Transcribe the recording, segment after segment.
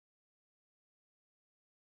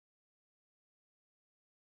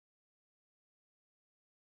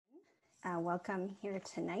Welcome here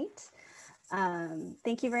tonight.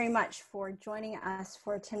 Thank you very much for joining us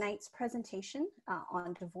for tonight's presentation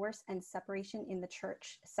on divorce and separation in the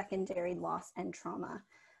church, secondary loss and trauma.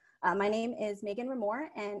 My name is Megan Ramore,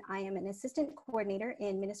 and I am an assistant coordinator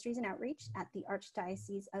in ministries and outreach at the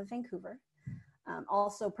Archdiocese of Vancouver.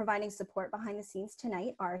 Also providing support behind the scenes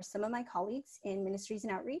tonight are some of my colleagues in ministries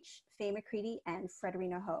and outreach, Faye McCready and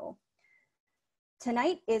Frederina Ho.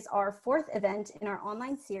 Tonight is our fourth event in our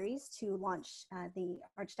online series to launch the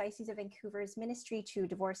Archdiocese of Vancouver's Ministry to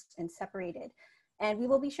Divorced and Separated. And we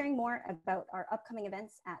will be sharing more about our upcoming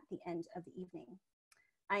events at the end of the evening.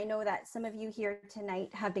 I know that some of you here tonight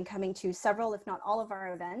have been coming to several, if not all of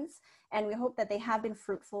our events, and we hope that they have been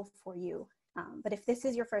fruitful for you. But if this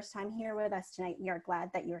is your first time here with us tonight, we are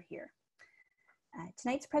glad that you're here.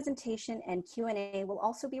 Tonight's presentation and Q&A will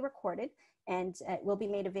also be recorded, and it will be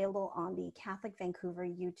made available on the Catholic Vancouver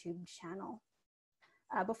YouTube channel.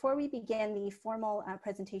 Before we begin the formal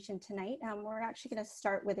presentation tonight, we're actually going to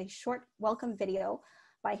start with a short welcome video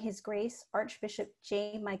by His Grace Archbishop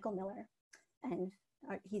J. Michael Miller, and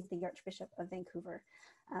he's the Archbishop of Vancouver.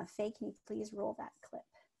 Faye, can you please roll that clip?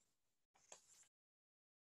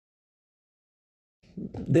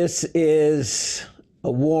 This is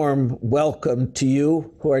a warm welcome to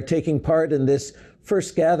you who are taking part in this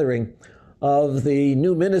first gathering of the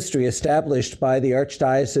new ministry established by the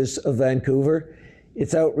Archdiocese of Vancouver.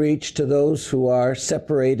 It's outreach to those who are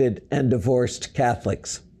separated and divorced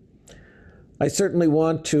Catholics. I certainly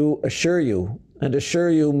want to assure you, and assure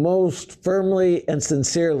you most firmly and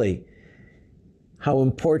sincerely, how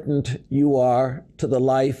important you are to the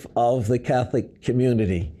life of the Catholic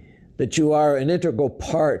community, that you are an integral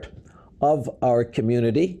part of our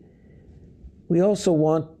community. We also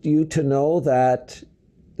want you to know that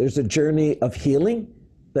there's a journey of healing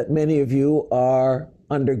that many of you are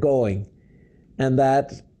undergoing, and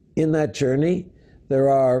that in that journey there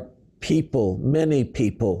are people, many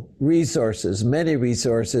people, resources, many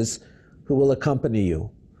resources who will accompany you.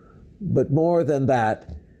 But more than that,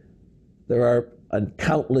 there are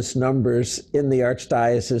countless numbers in the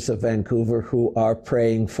Archdiocese of Vancouver who are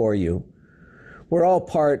praying for you. We're all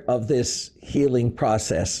part of this healing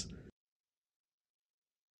process.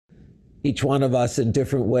 Each one of us in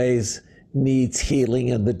different ways needs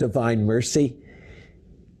healing and the divine mercy.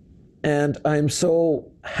 And I'm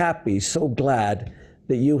so happy, so glad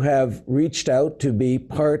that you have reached out to be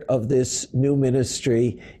part of this new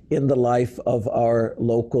ministry in the life of our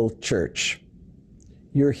local church.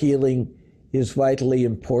 Your healing is vitally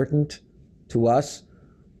important to us,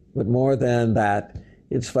 but more than that,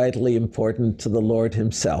 it's vitally important to the Lord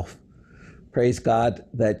Himself. Praise God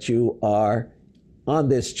that you are on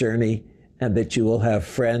this journey and that you will have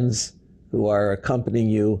friends who are accompanying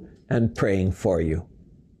you and praying for you.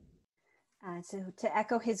 So to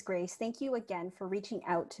echo His Grace, thank you again for reaching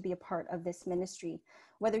out to be a part of this ministry.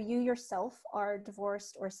 Whether you yourself are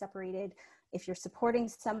divorced or separated, if you're supporting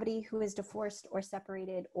somebody who is divorced or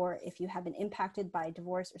separated, or if you have been impacted by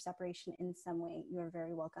divorce or separation in some way, you are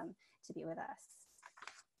very welcome to be with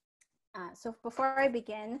us. So before I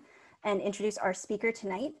begin and introduce our speaker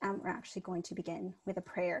tonight, we're actually going to begin with a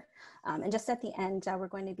prayer. And just at the end, we're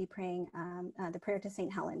going to be praying the prayer to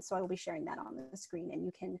St. Helen. So I will be sharing that on the screen, and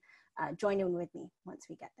you can join in with me once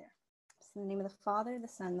we get there. So in the name of the Father, the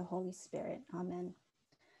Son, the Holy Spirit. Amen.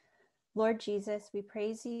 Lord Jesus, we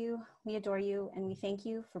praise you, we adore you, and we thank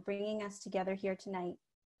you for bringing us together here tonight.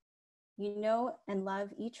 You know and love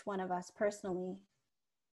each one of us personally.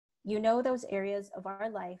 You know those areas of our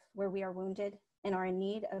life where we are wounded and are in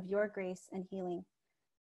need of your grace and healing,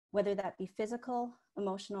 whether that be physical,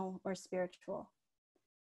 emotional, or spiritual.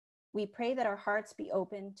 We pray that our hearts be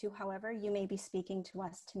open to however you may be speaking to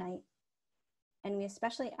us tonight. And we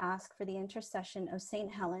especially ask for the intercession of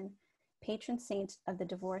St. Helen, patron saint of the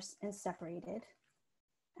divorced and separated,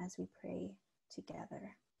 as we pray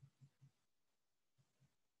together.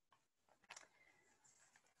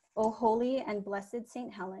 O holy and blessed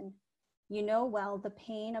St. Helen, you know well the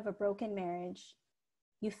pain of a broken marriage.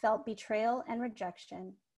 You felt betrayal and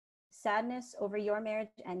rejection, sadness over your marriage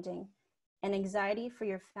ending, and anxiety for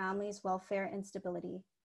your family's welfare and stability.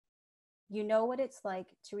 You know what it's like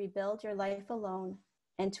to rebuild your life alone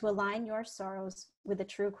and to align your sorrows with the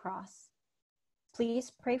true cross.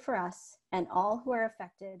 Please pray for us and all who are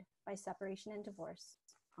affected by separation and divorce.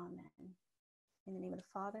 Amen. In the name of the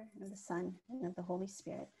Father, and of the Son, and of the Holy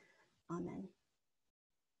Spirit. Amen.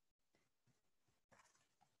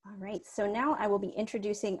 All right, so now I will be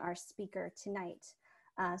introducing our speaker tonight.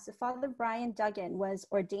 So Father Bryan Duggan was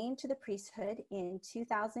ordained to the priesthood in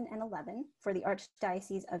 2011 for the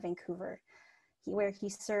Archdiocese of Vancouver. where he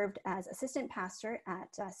served as assistant pastor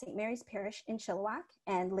at St. Mary's Parish in Chilliwack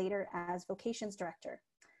and later as vocations director.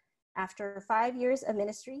 After 5 years of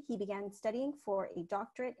ministry, he began studying for a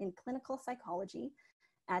doctorate in clinical psychology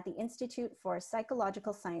at the Institute for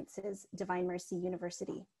Psychological Sciences, Divine Mercy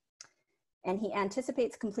University. And he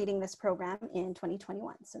anticipates completing this program in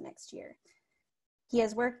 2021, so next year. He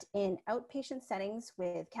has worked in outpatient settings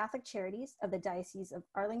with Catholic Charities of the Diocese of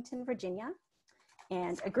Arlington, Virginia,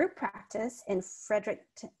 and a group practice in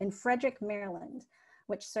Frederick, Maryland,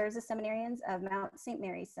 which serves the seminarians of Mount St.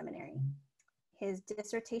 Mary's Seminary. His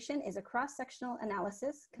dissertation is a cross-sectional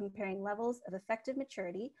analysis comparing levels of effective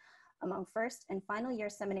maturity among first and final year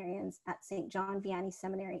seminarians at St. John Vianney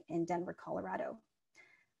Seminary in Denver, Colorado.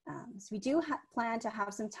 So we do plan to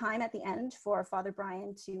have some time at the end for Father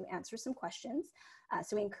Bryan to answer some questions.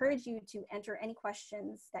 So we encourage you to enter any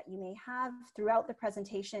questions that you may have throughout the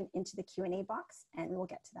presentation into the Q&A box, and we'll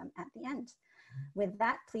get to them at the end. With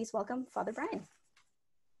that, please welcome Father Bryan.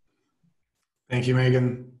 Thank you,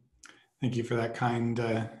 Megan. Thank you for that kind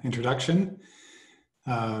introduction.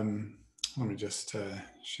 Let me just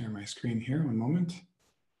share my screen here, one moment.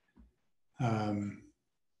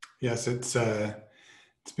 Yes, it's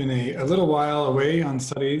been a little while away on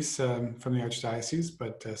studies from the Archdiocese,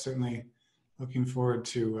 but certainly looking forward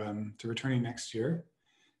to returning next year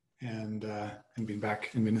and being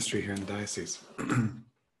back in ministry here in the diocese.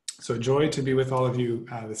 So joy to be with all of you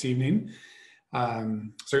this evening.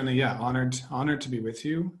 Certainly, yeah, honored to be with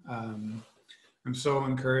you. I'm so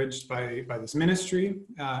encouraged by this ministry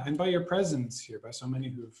and by your presence here, by so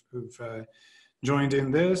many who've joined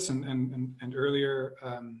in this and earlier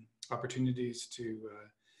opportunities to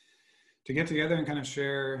get together and kind of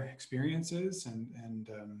share experiences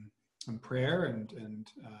and prayer and an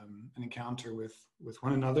encounter with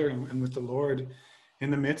one another and with the Lord in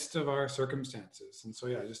the midst of our circumstances. And so,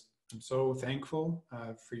 yeah, I'm so thankful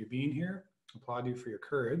for you being here. Applaud you for your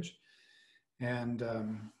courage, and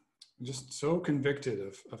just so convicted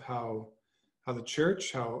of how the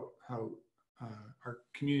church, how our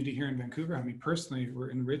community here in Vancouver, how me personally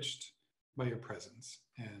were enriched by your presence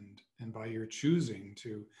and by your choosing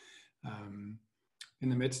to, in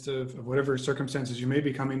the midst of whatever circumstances you may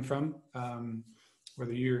be coming from,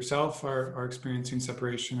 whether you yourself are experiencing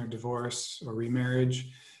separation or divorce or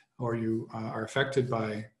remarriage, or you are affected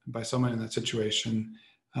by someone in that situation,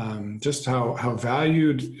 just how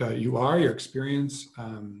valued you are, your experience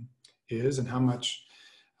is, and how much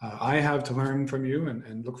I have to learn from you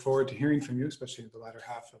and look forward to hearing from you, especially in the latter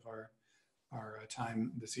half of our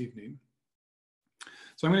time this evening.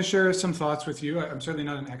 So I'm going to share some thoughts with you. I'm certainly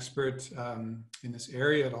not an expert in this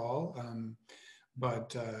area at all,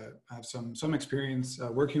 but I have some experience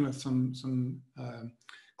working with some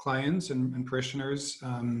clients and parishioners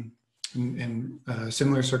in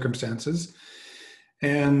similar circumstances.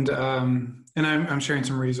 And I'm sharing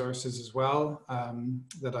some resources as well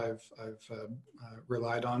that I've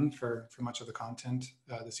relied on for much of the content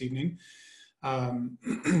this evening.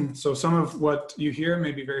 So some of what you hear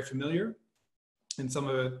may be very familiar, and some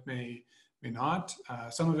of it may not.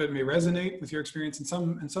 Some of it may resonate with your experience,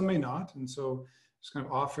 and some may not. And so just kind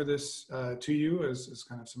of offer this to you as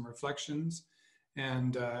kind of some reflections,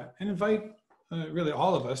 and invite really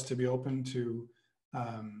all of us to be open to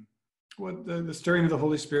what the stirring of the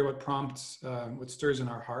Holy Spirit, what prompts, what stirs in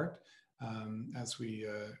our heart as we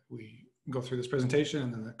go through this presentation,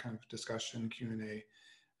 and then the kind of discussion, Q&A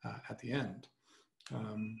at the end.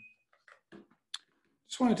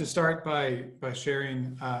 Just wanted to start by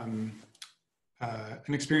sharing an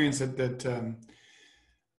experience that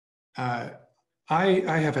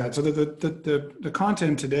I have had. So the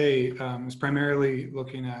content today is primarily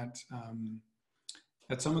looking at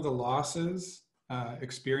some of the losses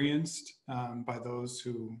experienced by those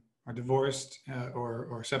who are divorced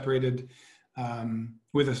or separated,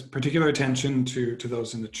 with a particular attention to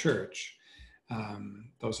those in the church,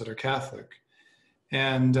 those that are Catholic,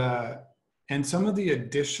 and some of the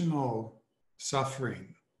additional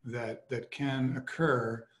suffering that can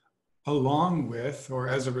occur along with or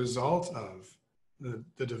as a result of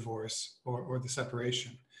the divorce or the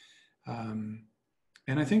separation.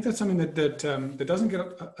 And I think that's something that doesn't get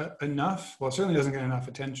enough, well, it certainly doesn't get enough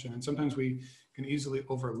attention. And sometimes we can easily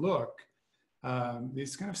overlook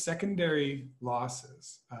these kind of secondary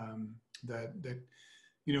losses that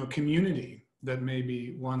community that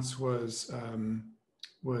maybe once was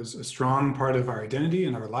a strong part of our identity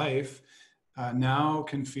and our life, now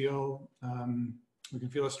can feel, we can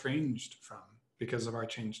feel estranged from because of our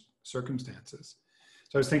changed circumstances.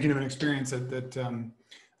 So I was thinking of an experience that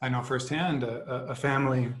I know firsthand, a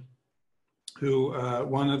family who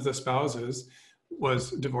one of the spouses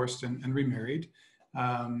was divorced and remarried,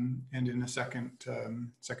 and in a second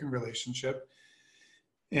relationship,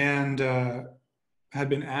 and had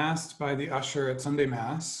been asked by the usher at Sunday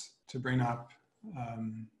Mass to bring up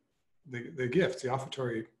the gifts, the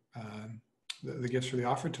offertory, the gifts for the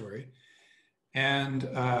offertory. And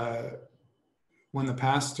when the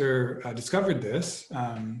pastor discovered this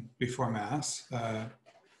before Mass,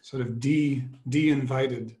 sort of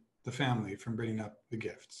de-invited the family from bringing up the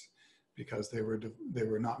gifts because they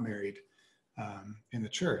were not married in the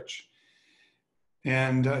church.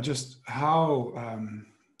 And just how,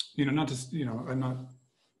 not just, I'm not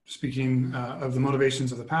speaking of the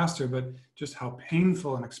motivations of the pastor, but just how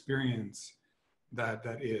painful an experience that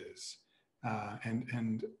is,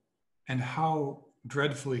 and how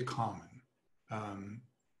dreadfully common,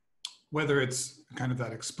 whether it's kind of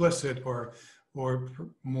that explicit or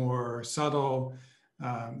more subtle.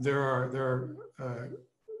 There are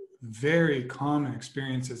very common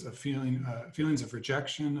experiences of feelings of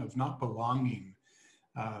rejection, of not belonging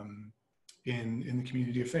in the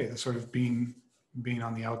community of faith, sort of being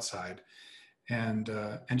on the outside, and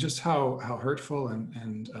just how hurtful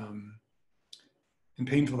and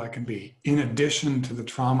painful that can be, in addition to the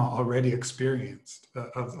trauma already experienced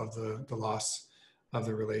of the loss of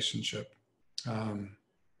the relationship.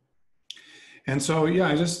 And so, yeah,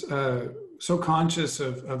 I just so conscious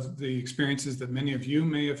of the experiences that many of you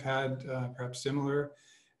may have had, perhaps similar,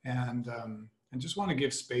 and just want to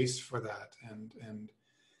give space for that and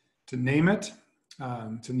to name it,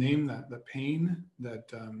 to name the pain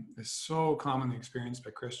that is so commonly experienced by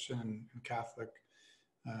Christian and Catholic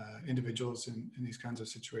individuals in these kinds of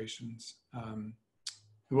situations.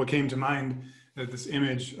 What came to mind, this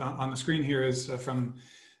image on the screen here, is from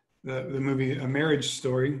the movie A Marriage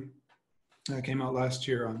Story. Came out last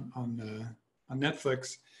year on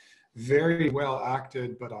Netflix. Very well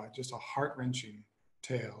acted, but just a heart-wrenching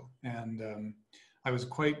tale. And I was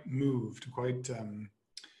quite moved, it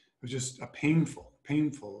was just a painful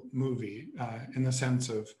movie in the sense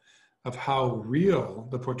of how real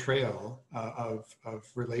the portrayal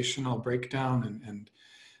of relational breakdown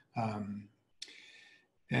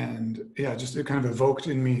and yeah, just it kind of evoked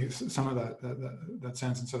in me some of that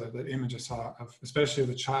sense. And so that image I saw of, especially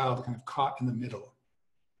the child kind of caught in the middle,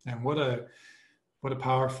 and what a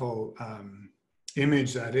powerful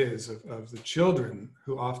image that is of the children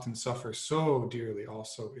who often suffer so dearly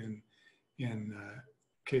also in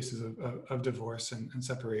cases of divorce and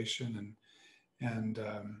separation, and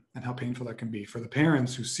how painful that can be for the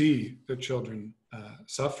parents who see their children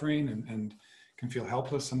suffering and can feel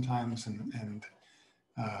helpless sometimes, and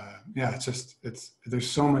yeah,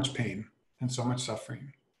 there's so much pain and so much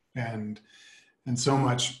suffering and so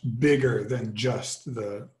much bigger than just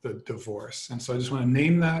the divorce. And so I just want to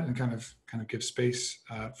name that and kind of give space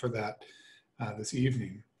for that this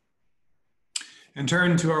evening, and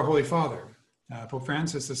turn to our Holy Father. Pope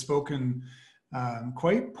Francis has spoken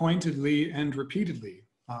quite pointedly and repeatedly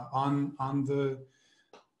on the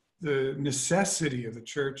necessity of the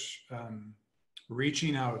Church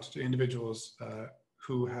reaching out to individuals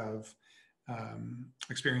who have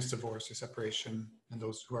experienced divorce or separation, and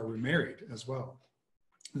those who are remarried as well.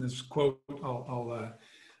 And this quote I'll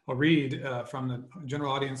read from the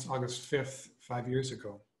general audience August 5th, 5 years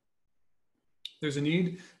ago. There's a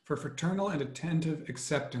need for fraternal and attentive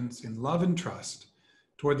acceptance in love and trust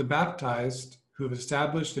toward the baptized who have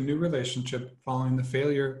established a new relationship following the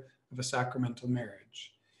failure of a sacramental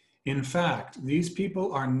marriage. In fact, these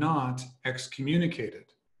people are not excommunicated.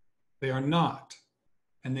 They are not,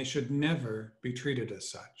 and they should never be treated as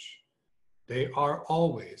such. They are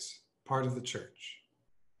always part of the Church.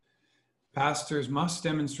 Pastors must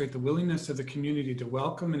demonstrate the willingness of the community to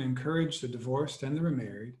welcome and encourage the divorced and the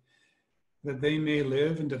remarried, that they may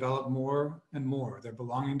live and develop more and more their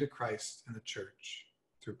belonging to Christ and the Church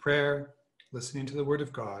through prayer, listening to the Word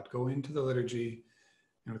of God, going to the liturgy,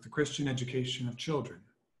 and with the Christian education of children,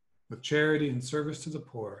 with charity and service to the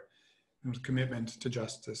poor, and with commitment to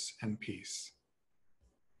justice and peace.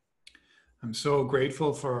 I'm so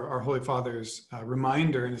grateful for our Holy Father's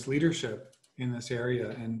reminder and his leadership in this area,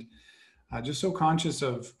 and just so conscious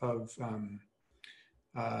of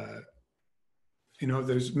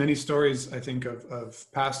there's many stories, I think, of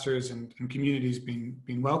pastors and communities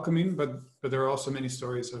being welcoming, but there are also many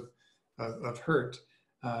stories of hurt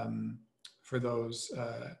for those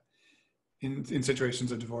in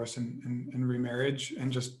situations of divorce and remarriage,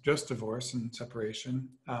 and just divorce and separation.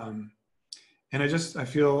 And I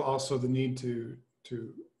feel also the need to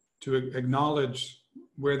acknowledge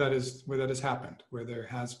where that has happened, where there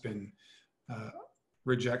has been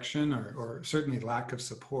rejection or certainly lack of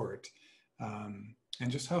support, and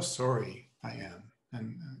just how sorry I am.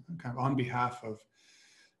 And kind of on behalf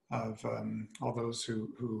of all those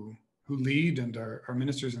who lead and are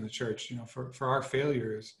ministers in the church, you know, for our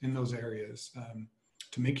failures in those areas,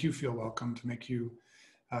 to make you feel welcome, to make you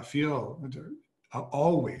feel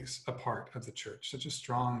always a part of the church. Such a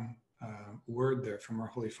strong word there from our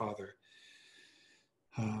Holy Father.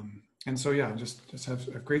 And so, yeah, just have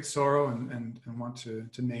a great sorrow and want to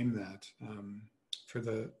name that for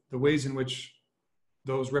the ways in which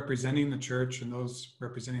those representing the church and those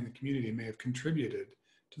representing the community may have contributed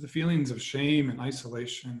to the feelings of shame and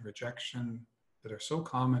isolation, rejection that are so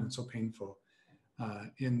common and so painful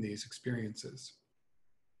in these experiences.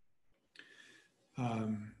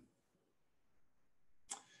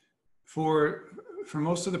 For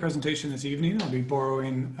most of the presentation this evening, I'll be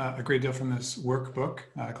borrowing a great deal from this workbook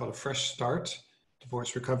called A Fresh Start,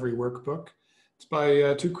 Divorce Recovery Workbook. It's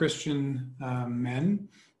by two Christian men,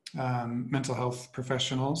 mental health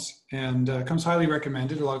professionals, and comes highly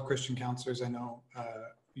recommended. A lot of Christian counselors I know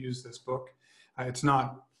use this book. It's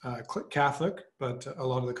not Catholic, but a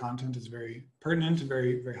lot of the content is very pertinent and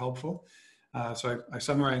very, very helpful. So I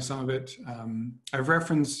summarized some of it. I've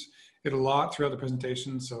referenced it a lot throughout the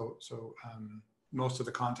presentation, so most of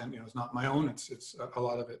the content, you know, is not my own. It's a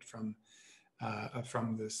lot of it from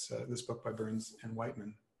this book by Burns and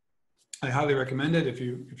Whiteman. I highly recommend it if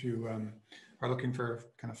you are looking for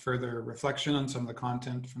kind of further reflection on some of the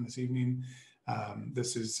content from this evening.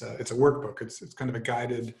 This is it's a workbook. It's kind of a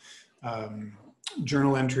guided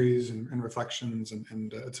journal entries and reflections,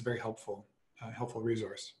 and it's a very helpful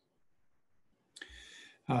resource.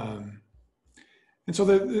 And so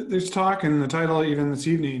there's talk in the title even this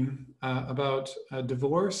evening about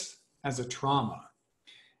divorce as a trauma,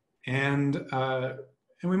 and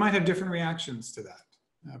we might have different reactions to that.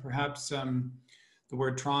 Perhaps the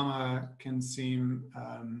word trauma can seem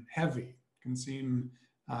heavy, can seem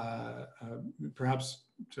perhaps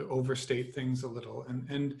to overstate things a little,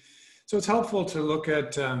 and so it's helpful to look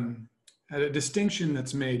at a distinction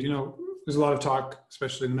that's made. You know, there's a lot of talk,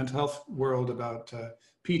 especially in the mental health world, about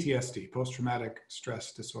PTSD, post-traumatic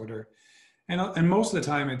stress disorder, and most of the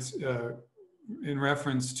time it's in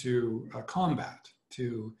reference to combat,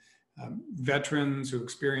 to veterans who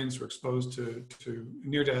experience or exposed to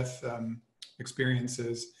near-death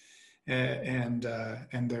experiences, and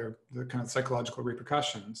their kind of psychological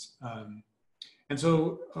repercussions. And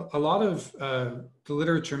so a lot of the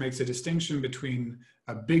literature makes a distinction between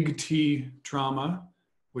a big T trauma,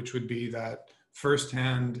 which would be that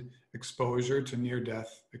firsthand exposure to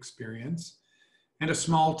near-death experience, and a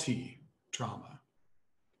small t trauma,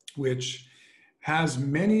 which has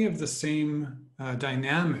many of the same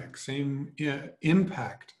dynamics, same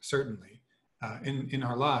impact, certainly, in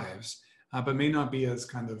our lives, but may not be as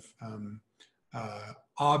kind of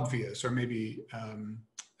obvious or maybe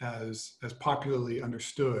as popularly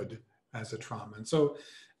understood as a trauma. And so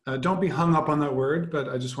don't be hung up on that word, but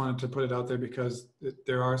I just wanted to put it out there because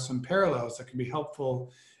there are some parallels that can be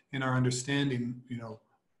helpful in our understanding, you know,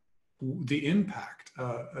 the impact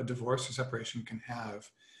a divorce or separation can have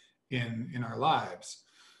in our lives.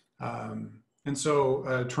 And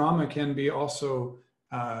so trauma can be also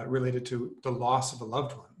related to the loss of a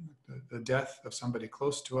loved one, the death of somebody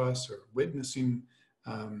close to us, or witnessing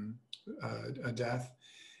a death.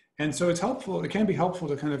 And so it's helpful, it can be helpful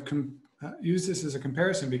to kind of use this as a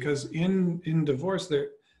comparison, because in divorce there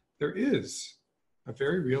is a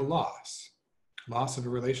very real loss of a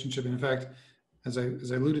relationship. And in fact, as I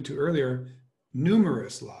alluded to earlier,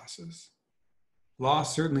 numerous losses.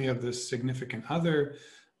 Loss certainly of this significant other,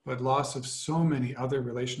 but loss of so many other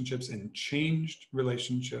relationships and changed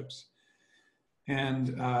relationships.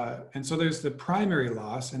 And so there's the primary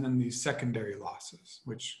loss, and then these secondary losses,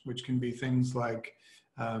 which can be things like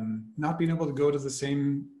not being able to go to the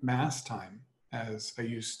same mass time as I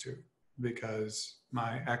used to because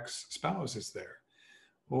my ex-spouse is there,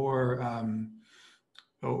 or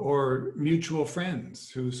mutual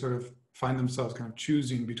friends who sort of find themselves kind of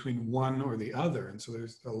choosing between one or the other. And so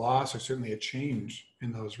there's a loss or certainly a change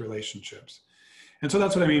in those relationships. And so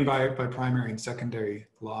that's what I mean by primary and secondary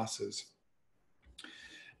losses.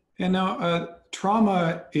 And now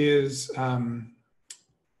trauma is,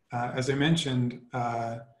 as I mentioned,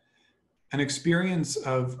 an experience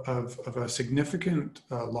of a significant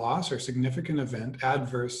loss or significant event,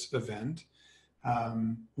 adverse event,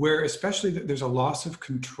 where especially there's a loss of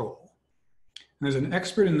control. And there's an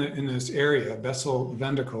expert in this area, Bessel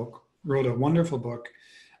van der Kolk, wrote a wonderful book.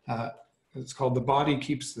 It's called The Body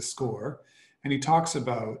Keeps the Score. And he talks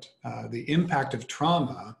about the impact of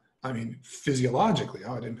trauma, I mean, physiologically,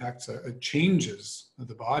 how it impacts changes of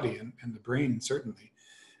the body and the brain, certainly.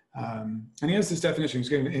 And he has this definition. He's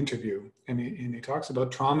giving an interview, and he talks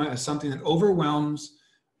about trauma as something that overwhelms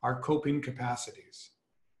our coping capacities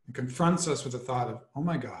and confronts us with the thought of, oh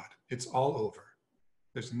my God, it's all over.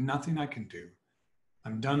 There's nothing I can do.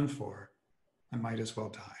 I'm done for. I might as well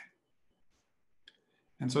die.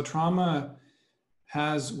 And so trauma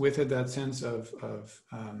has with it that sense of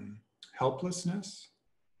helplessness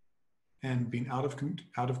and being out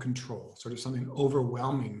of control, sort of something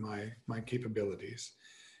overwhelming my capabilities.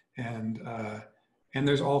 And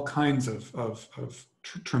there's all kinds of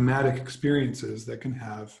traumatic experiences that can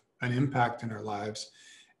have an impact in our lives,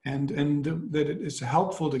 and that it's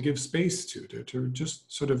helpful to give space to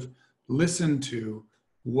just sort of listen to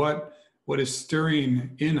what is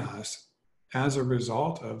stirring in us as a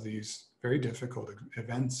result of these very difficult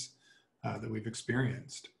events that we've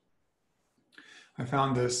experienced. I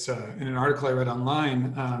found this in an article I read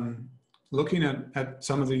online, looking at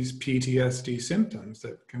some of these PTSD symptoms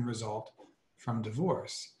that can result from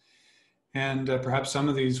divorce. And perhaps some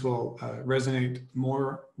of these will resonate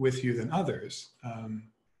more with you than others,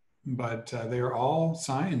 but they are all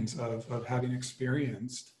signs of having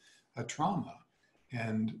experienced a trauma,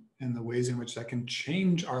 and the ways in which that can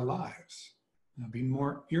change our lives. Being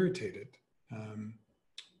more irritated,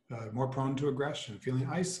 more prone to aggression, feeling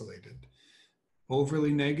isolated,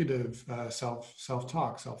 overly negative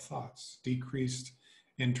self-talk, self-thoughts, decreased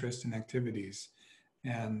interest in activities,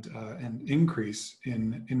 and increase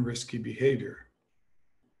in risky behavior.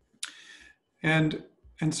 And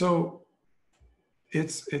so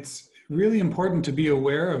it's really important to be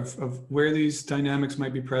aware of where these dynamics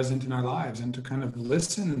might be present in our lives, and to kind of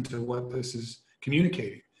listen to what this is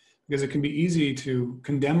communicating. Because it can be easy to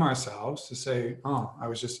condemn ourselves, to say, oh, I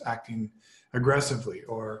was just acting aggressively,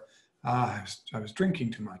 or I was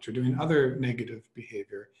drinking too much, or doing other negative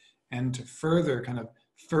behavior, and to further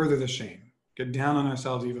the shame, get down on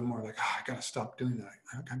ourselves even more, like, oh, I gotta stop doing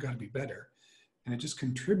that, I gotta be better. And it just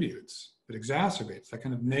contributes, it exacerbates that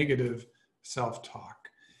kind of negative self-talk.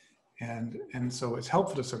 And so it's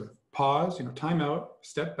helpful to sort of pause, time out,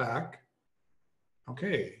 step back.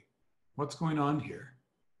 Okay, what's going on here?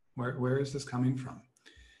 Where is this coming from?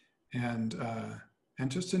 And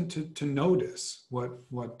just to notice what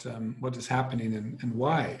is happening, and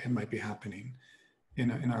why it might be happening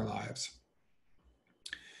in our lives.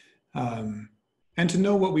 And to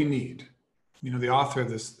know what we need. The author of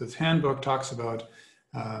this handbook talks about,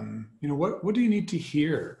 what do you need to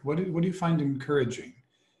hear? What do you find encouraging?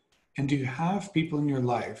 And do you have people in your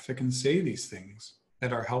life that can say these things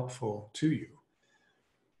that are helpful to you?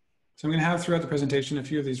 So I'm going to have throughout the presentation a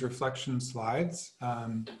few of these reflection slides,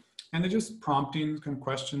 and they're just prompting kind of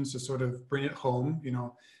questions to sort of bring it home,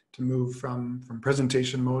 to move from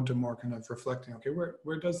presentation mode to more kind of reflecting, okay,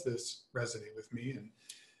 where does this resonate with me?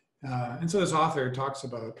 And so this author talks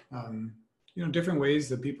about, different ways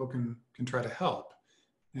that people can try to help.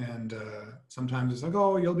 And sometimes it's like,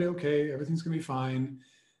 oh, you'll be okay, everything's going to be fine.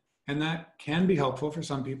 And that can be helpful for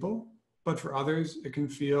some people, but for others, it can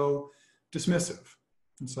feel dismissive.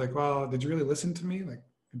 It's like, well, did you really listen to me? Like,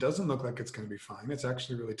 it doesn't look like it's going to be fine. It's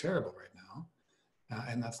actually really terrible right now.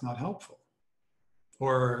 And that's not helpful.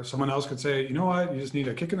 Or someone else could say, you know what? You just need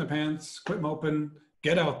a kick in the pants, quit moping,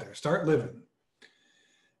 get out there, start living.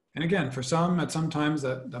 And again, for some, at some times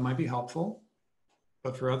that might be helpful,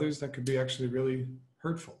 but for others, that could be actually really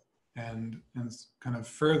hurtful and kind of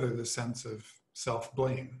further the sense of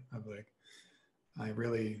self-blame of like,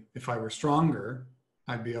 if I were stronger,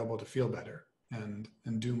 I'd be able to feel better and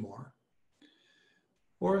do more.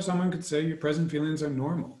 Or someone could say your present feelings are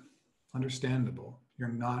normal, understandable. You're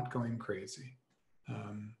not going crazy.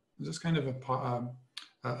 Just kind of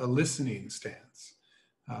a listening stance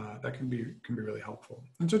that can be really helpful.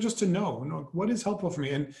 And so just to know what is helpful for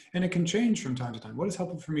me, and it can change from time to time. What is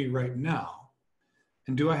helpful for me right now?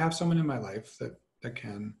 And do I have someone in my life that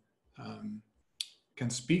can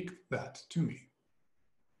speak that to me?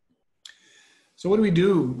 So what do we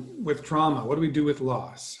do with trauma? What do we do with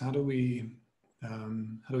loss? How do we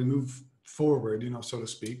move forward, so to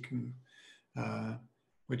speak? And,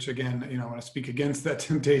 which again, I want to speak against that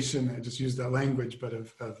temptation. I just use that language, but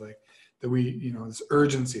of like that we, this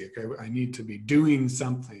urgency. Okay, I need to be doing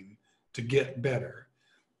something to get better,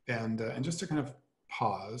 and just to kind of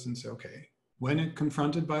pause and say, okay, when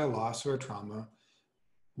confronted by a loss or a trauma,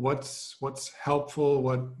 what's helpful?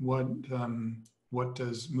 What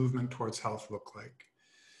does movement towards health look like?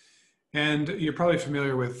 And you're probably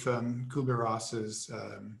familiar with Kubler-Ross's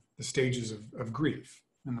the stages of grief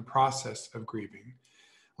and the process of grieving.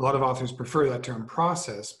 A lot of authors prefer that term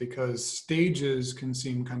process because stages can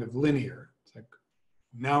seem kind of linear. It's like,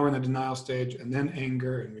 now we're in the denial stage and then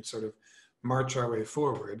anger, and we sort of march our way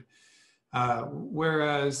forward.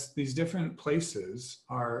 Whereas these different places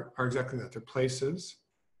are exactly that. They're places,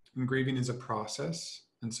 and grieving is a process.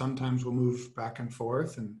 And sometimes we'll move back and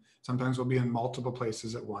forth, and sometimes we'll be in multiple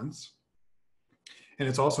places at once. And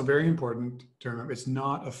it's also very important to remember, it's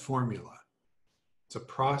not a formula. It's a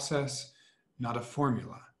process, not a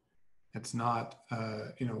formula. It's not,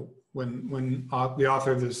 when the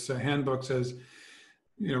author of this handbook says,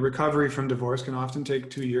 recovery from divorce can often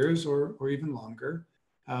take 2 years or even longer.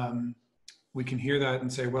 We can hear that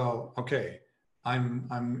and say, well, okay,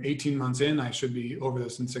 I'm 18 months in, I should be over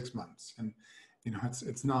this in 6 months. And,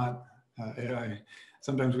 it's not,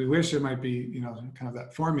 sometimes we wish it might be, kind of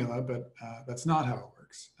that formula, but that's not how it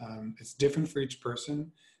works. It's different for each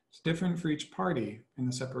person. It's different for each party in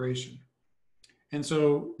the separation. And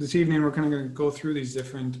so this evening, we're kind of going to go through these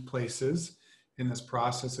different places in this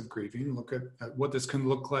process of grieving, look at what this can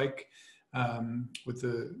look like with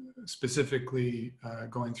the specifically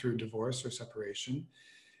going through divorce or separation,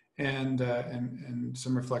 and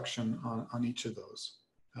some reflection on each of those.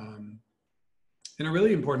 And a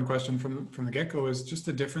really important question from the get-go is just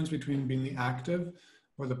the difference between being the active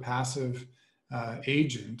or the passive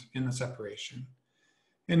agent in the separation.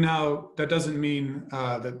 And now that doesn't mean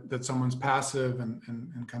that someone's passive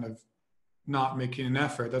and kind of not making an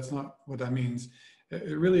effort. That's not what that means.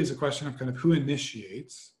 It really is a question of kind of who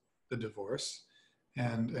initiates the divorce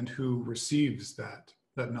and who receives that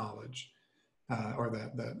knowledge or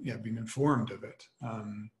that being informed of it.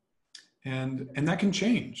 And that can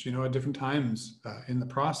change, at different times in the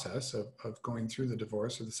process of going through the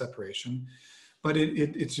divorce or the separation. But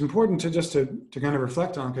it's important to kind of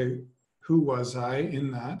reflect on, okay, who was I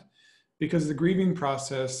in that? Because the grieving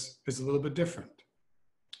process is a little bit different.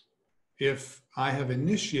 If I have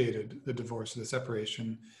initiated the divorce or the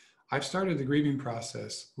separation, I've started the grieving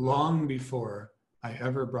process long before I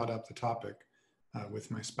ever brought up the topic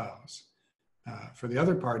with my spouse. For the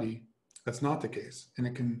other party, that's not the case. And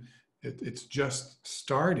it's just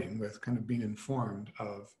starting with kind of being informed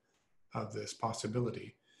of this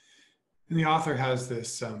possibility. And the author has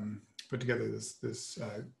this, put together this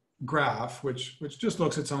graph, which just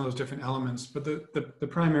looks at some of those different elements. But the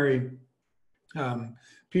primary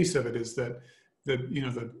piece of it is that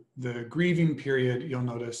the grieving period, you'll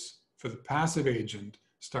notice, for the passive agent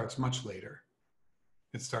starts much later.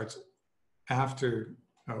 It starts after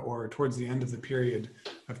or towards the end of the period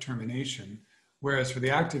of termination, whereas for the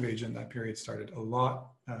active agent, that period started a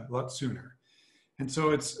lot sooner. And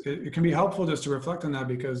so it can be helpful just to reflect on that,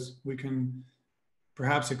 because we can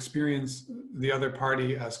perhaps experience the other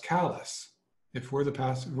party as callous. If we're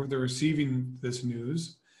the receiving this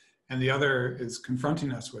news and the other is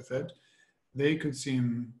confronting us with it, they could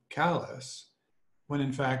seem callous when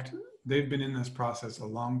in fact they've been in this process a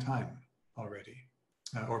long time already,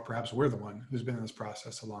 or perhaps we're the one who's been in this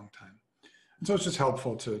process a long time. And so it's just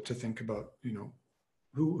helpful to think about,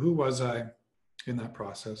 who was I in that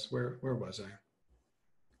process? Where was I?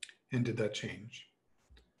 And did that change?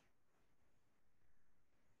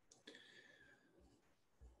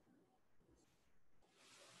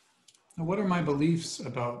 Now, what are my beliefs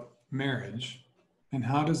about marriage, and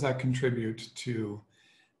how does that contribute to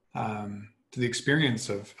the experience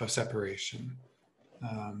of separation?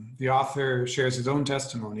 The author shares his own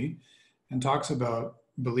testimony and talks about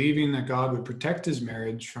believing that God would protect his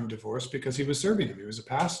marriage from divorce because he was serving him. He was a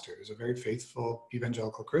pastor. He was a very faithful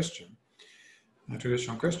evangelical Christian, a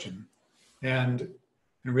traditional Christian, and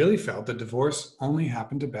really felt that divorce only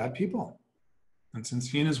happened to bad people. And since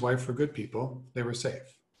he and his wife were good people, they were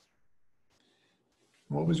safe.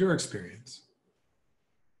 What was your experience?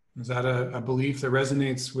 Is that a belief that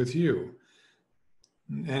resonates with you?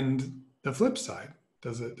 And the flip side,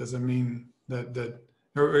 does it mean that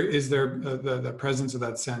or is there the presence of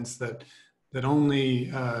that sense that only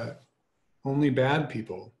bad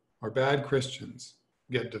people or bad Christians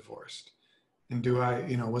get divorced? And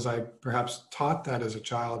was I perhaps taught that as a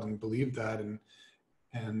child and believed that,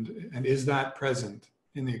 and is that present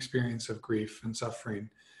in the experience of grief and suffering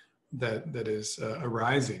that is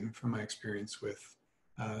arising from my experience with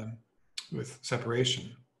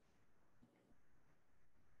separation?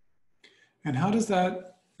 And how does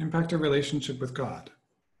that impact our relationship with God?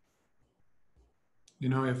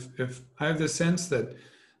 If I have this sense that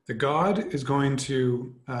the God is going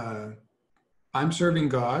to, I'm serving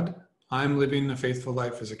God, I'm living a faithful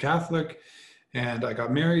life as a Catholic, and I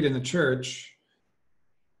got married in the church,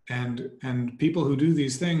 and people who do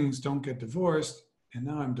these things don't get divorced, and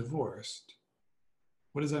now I'm divorced.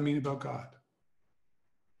 What does that mean about God?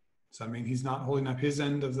 Does that mean he's not holding up his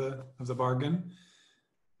end of the bargain?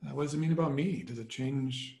 What does it mean about me? Does it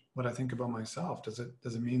change what I think about myself? Does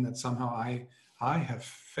it mean that somehow I have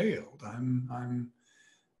failed? I'm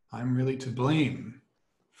really to blame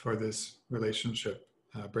for this relationship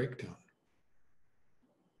breakdown.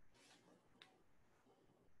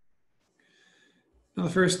 Now, the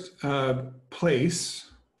first place,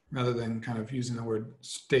 rather than kind of using the word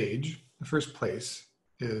stage, the first place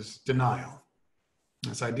is denial.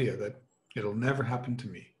 This idea that it'll never happen to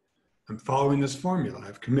me. I'm following this formula.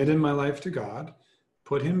 I've committed my life to God,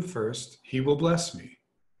 put him first, he will bless me.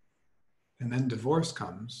 And then divorce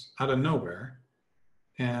comes out of nowhere,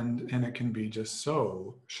 and it can be just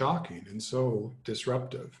so shocking and so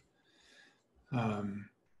disruptive.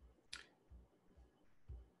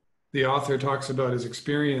 The author talks about his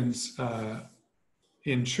experience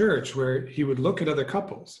in church, where he would look at other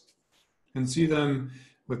couples and see them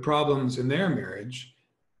with problems in their marriage,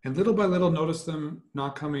 and little by little notice them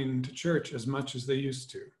not coming to church as much as they used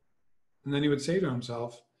to. And then he would say to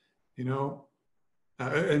himself,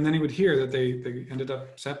 and then he would hear that they ended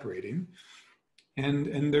up separating.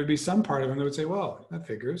 And there'd be some part of him that would say, well, that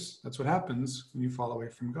figures. That's what happens when you fall away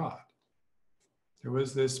from God. There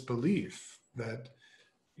was this belief that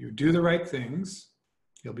you do the right things,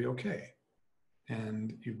 you'll be okay.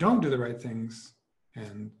 And you don't do the right things,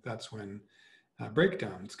 and that's when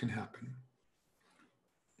breakdowns can happen.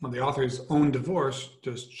 Well, the author's own divorce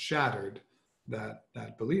just shattered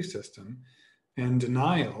that belief system, and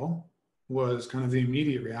denial was kind of the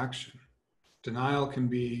immediate reaction. Denial can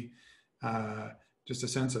be just a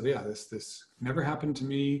sense of, this never happened to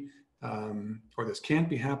me, or this can't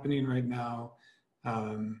be happening right now.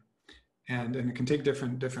 And it can take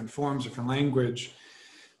different forms, different language,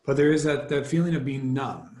 but there is that feeling of being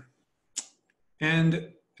numb. And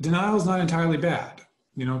denial is not entirely bad.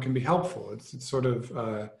 It can be helpful. It's sort of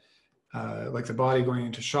like the body going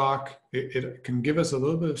into shock. It can give us a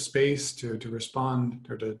little bit of space to respond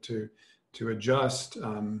or to adjust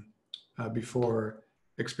before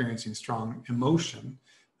experiencing strong emotion.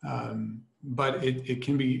 But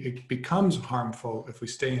it becomes harmful if we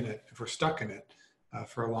stay in it, if we're stuck in it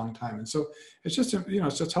for a long time. And so it's just,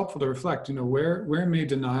 it's just helpful to reflect, where may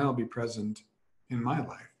denial be present in my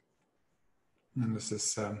life? And this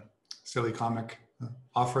is silly comic,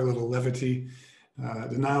 offer a little levity.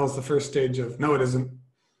 Denial is the first stage of, no, it isn't.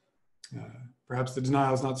 Perhaps the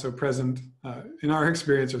denial is not so present in our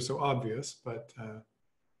experience or so obvious, but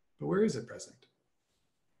where is it present?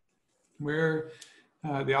 Where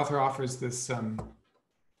the author offers this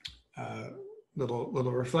little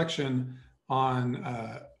reflection on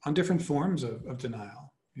different forms of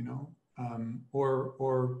denial,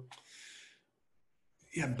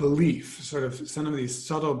 belief, sort of some of these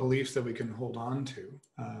subtle beliefs that we can hold on to.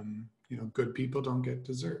 Good people don't get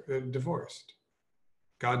divorced.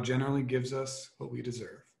 God generally gives us what we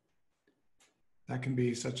deserve. That can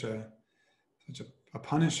be such a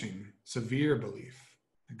punishing, severe belief.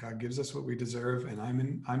 That God gives us what we deserve, and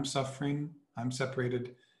I'm suffering, I'm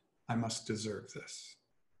separated, I must deserve this.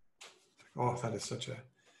 Oh, that is such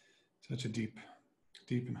a deep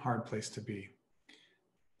and hard place to be.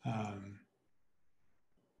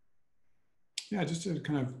 Just to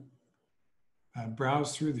kind of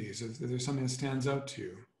browse through these. If there's something that stands out to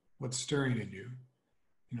you, what's stirring in you?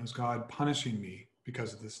 Is God punishing me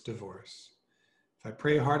because of this divorce? If I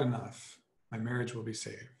pray hard enough, my marriage will be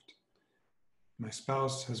saved. My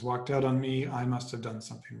spouse has walked out on me, I must have done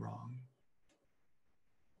something wrong.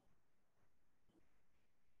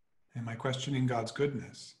 Am I questioning God's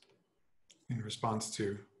goodness in response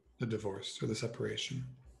to the divorce or the separation?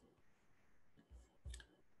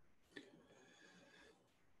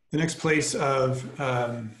 The next place of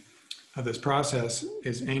this process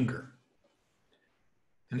is anger.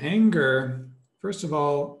 And anger, first of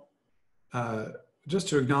all, just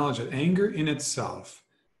to acknowledge that anger in itself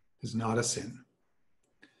is not a sin.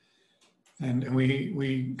 And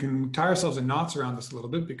we can tie ourselves in knots around this a little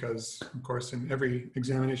bit because, of course, in every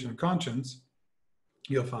examination of conscience,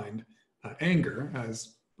 you'll find anger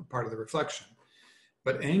as part of the reflection.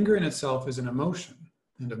 But anger in itself is an emotion,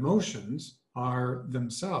 and emotions are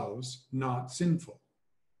themselves not sinful.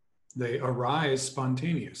 They arise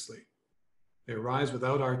spontaneously. They arise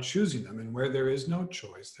without our choosing them, and where there is no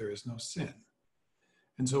choice, there is no sin.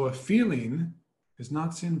 And so a feeling is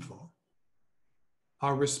not sinful.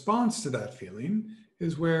 Our response to that feeling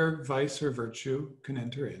is where vice or virtue can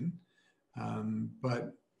enter in,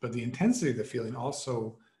 but the intensity of the feeling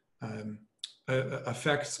also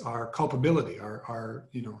affects our culpability, our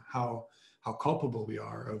how culpable we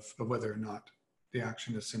are of whether or not the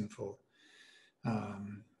action is sinful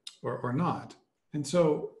or not. And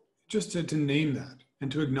so just to name that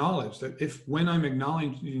and to acknowledge that when I'm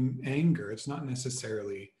acknowledging anger, it's not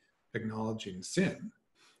necessarily acknowledging sin.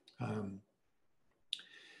 And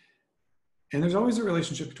there's always a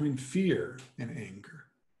relationship between fear and anger.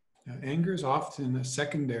 Anger is often a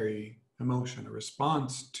secondary emotion, a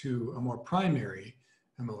response to a more primary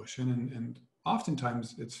emotion, and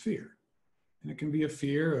oftentimes it's fear. And it can be a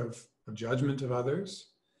fear of judgment of others,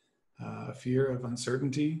 a fear of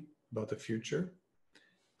uncertainty about the future.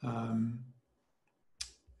 And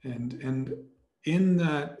in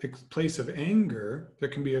that place of anger, there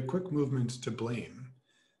can be a quick movement to blame.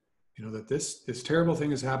 You know, that this terrible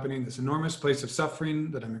thing is happening, this enormous place of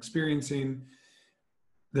suffering that I'm experiencing,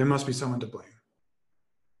 there must be someone to blame.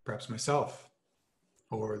 Perhaps myself,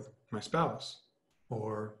 or my spouse,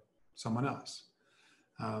 or someone else.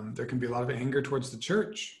 There can be a lot of anger towards the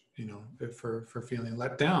church, you know, for feeling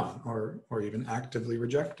let down or even actively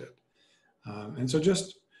rejected. And so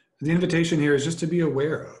just the invitation here is just to be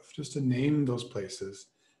aware of, just to name those places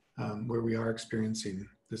where we are experiencing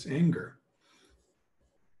this anger.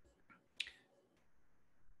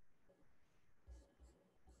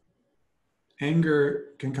 Anger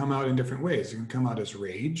can come out in different ways. It can come out as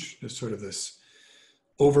rage, as sort of this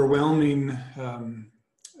overwhelming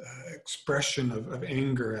expression of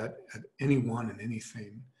anger at anyone and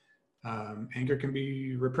anything. Anger can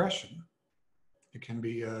be repression. It can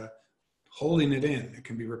be holding it in. It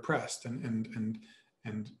can be repressed and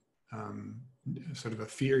sort of a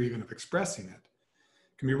fear even of expressing it.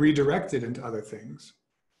 It can be redirected into other things.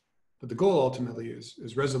 But the goal ultimately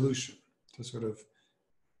is resolution, to sort of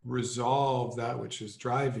resolve that which is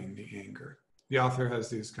driving the anger. The author has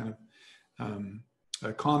these kind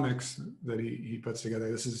of comics that he puts together.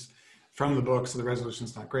 This is from the book, so the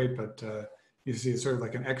resolution's not great, but you see it's sort of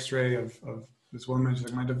like an x-ray of this woman. She's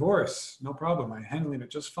like, my divorce, no problem, I'm handling it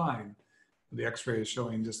just fine. The x-ray is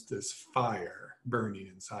showing just this fire burning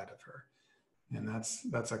inside of her. And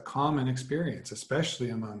that's a common experience, especially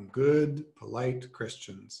among good, polite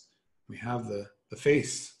Christians. We have the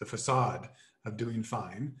face, the facade of doing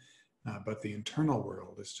fine, but the internal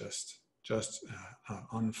world is just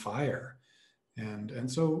on fire.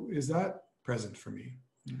 And so is that present for me?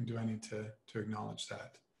 Do I need to acknowledge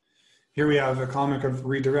that? Here we have a comic of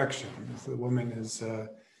redirection. The woman is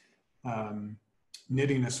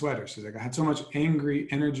knitting a sweater. She's like, I had so much angry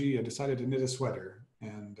energy, I decided to knit a sweater.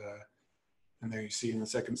 And there you see in the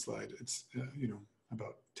second slide, it's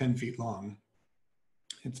about 10 feet long.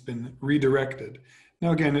 It's been redirected.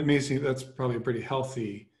 Now, again, it may seem that's probably a pretty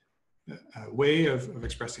healthy way of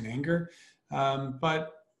expressing anger,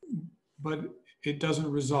 but it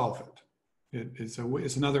doesn't resolve it.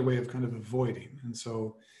 It's another way of kind of avoiding. And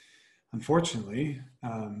so, unfortunately,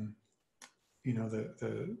 the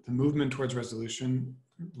movement towards resolution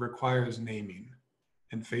requires naming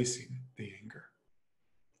and facing the anger.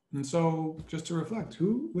 And so, just to reflect,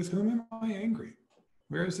 with whom am I angry?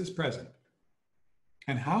 Where is this present?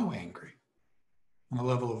 And how angry? On a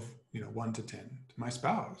level of 1 to 10, to my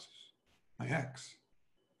spouse, my ex,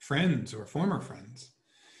 friends or former friends,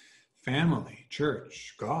 family,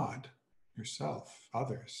 church, God, yourself,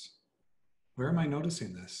 others. Where am I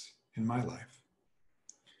noticing this in my life?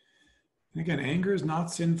 And again, anger is not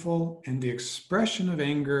sinful, and the expression of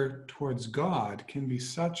anger towards God can be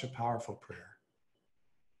such a powerful prayer.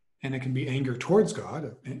 And it can be anger towards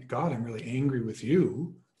God. God, I'm really angry with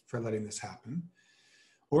you for letting this happen.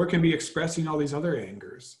 Or it can be expressing all these other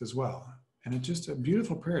angers as well. And it's just a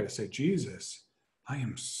beautiful prayer to say, Jesus, I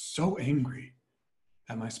am so angry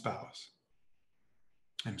at my spouse.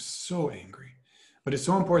 I'm so angry. But it's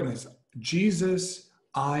so important that Jesus,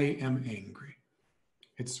 I am angry.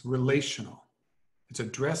 It's relational. It's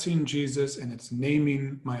addressing Jesus and it's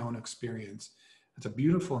naming my own experience. It's a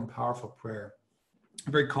beautiful and powerful prayer.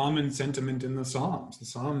 A very common sentiment in the Psalms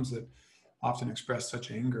that often express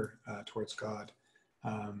such anger towards God.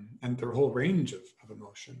 And their whole range of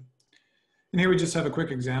emotion. And here we just have a quick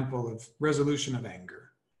example of resolution of anger,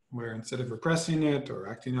 where instead of repressing it or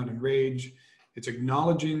acting out in rage, it's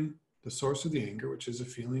acknowledging the source of the anger, which is a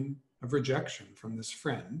feeling of rejection from this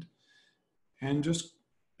friend, and just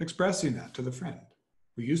expressing that to the friend.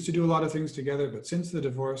 We used to do a lot of things together, but since the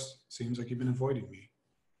divorce, it seems like you've been avoiding me.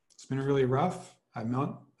 It's been really rough.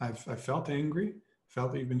 I've felt angry,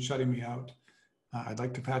 felt that you've been shutting me out. I'd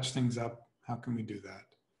like to patch things up. How can we do that?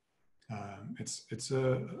 It's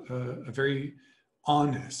a very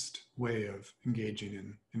honest way of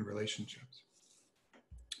engaging in relationships.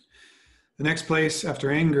 The next place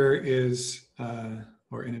after anger is,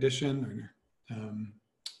 or in addition,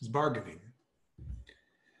 is bargaining.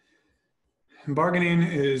 And bargaining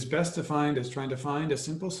is best defined as trying to find a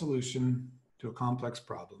simple solution to a complex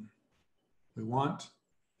problem. We want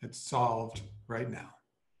it solved right now.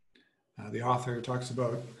 The author talks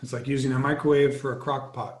about, it's like using a microwave for a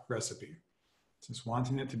crock pot recipe. It's just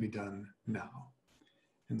wanting it to be done now.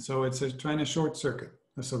 And so it's trying to short circuit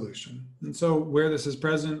a solution. And so where this is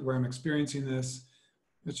present, where I'm experiencing this,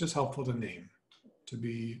 it's just helpful to name, to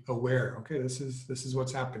be aware. Okay, this is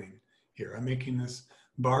what's happening here. I'm making this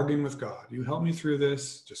bargain with God. You help me through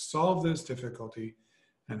this, just solve this difficulty,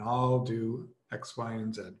 and I'll do X, Y,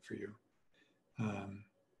 and Z for you.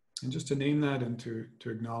 And just to name that and to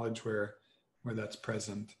acknowledge where that's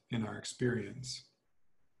present in our experience.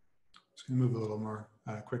 Just going to move a little more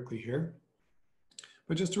quickly here.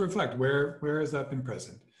 But just to reflect, where has that been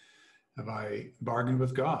present? Have I bargained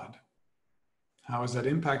with God? How has that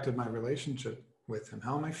impacted my relationship with him?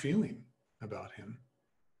 How am I feeling about him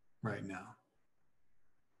right now?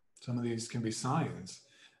 Some of these can be signs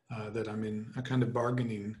that I'm in a kind of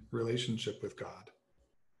bargaining relationship with God.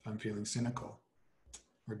 If I'm feeling cynical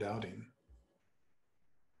or doubting.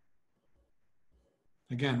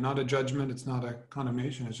 Again, not a judgment, it's not a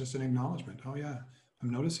condemnation, it's just an acknowledgement. Oh yeah,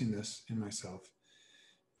 I'm noticing this in myself,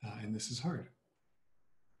 and this is hard.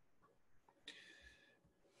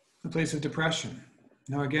 The place of depression.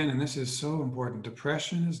 Now again, and this is so important,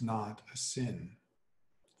 depression is not a sin.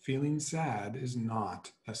 Feeling sad is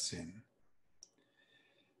not a sin.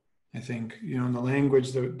 I think, in the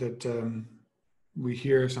language that we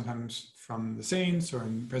hear sometimes from the saints or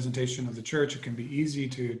in presentation of the church, it can be easy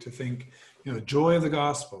to think, the joy of the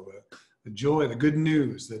gospel, the joy, the good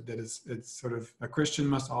news, that it's sort of, a Christian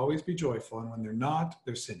must always be joyful, and when they're not,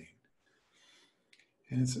 they're sinning.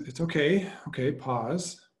 And it's okay,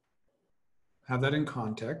 pause, have that in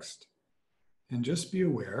context, and just be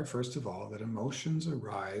aware, first of all, that emotions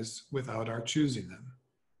arise without our choosing them,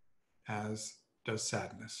 as does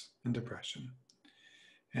sadness and depression.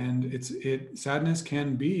 And sadness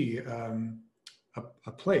can be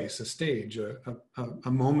a place, a stage, a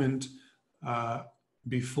moment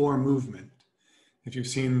before movement. If you've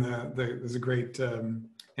seen there's a great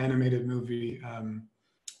animated movie,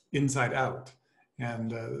 Inside Out,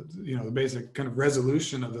 and the basic kind of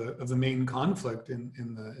resolution of the main conflict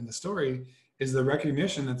in the story is the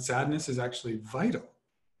recognition that sadness is actually vital,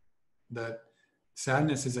 that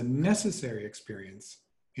sadness is a necessary experience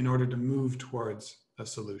in order to move towards a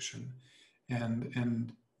solution,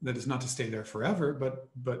 and that is not to stay there forever,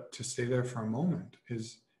 but to stay there for a moment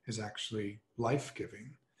is actually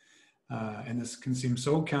life-giving. And this can seem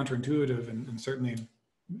so counterintuitive, and certainly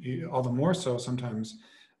all the more so sometimes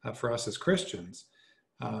for us as Christians.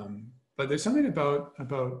 But there's something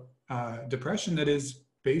about depression that is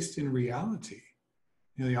based in reality.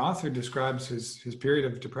 The author describes his period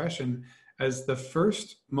of depression as the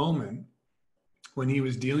first moment when he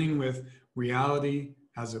was dealing with reality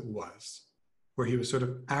as it was, where he was sort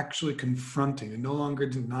of actually confronting and no longer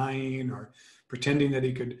denying or pretending that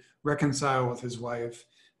he could reconcile with his wife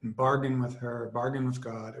and bargain with her, bargain with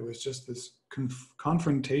God. It was just this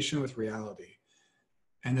confrontation with reality,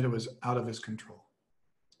 and that it was out of his control,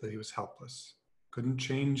 that he was helpless, couldn't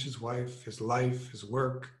change his wife, his life, his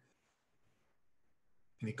work,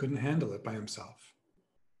 and he couldn't handle it by himself.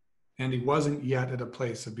 And he wasn't yet at a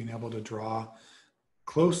place of being able to draw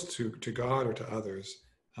close to God or to others.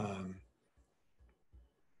 And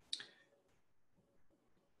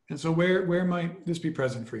so where might this be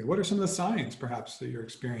present for you? What are some of the signs, perhaps, that you're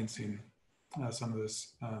experiencing some of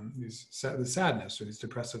this, the sadness or these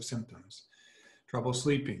depressive symptoms? Trouble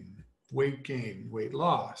sleeping, weight gain, weight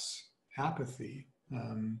loss, apathy,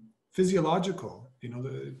 physiological.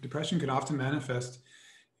 The depression can often manifest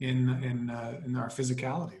in our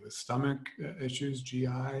physicality, with stomach issues,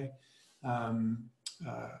 GI,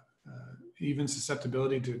 even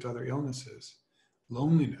susceptibility to other illnesses,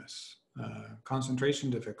 loneliness, concentration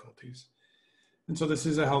difficulties. And so this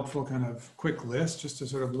is a helpful kind of quick list just to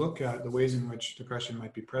sort of look at the ways in which depression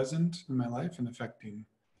might be present in my life and affecting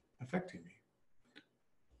me.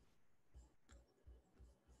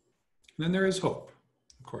 And then there is hope.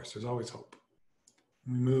 Of course, there's always hope.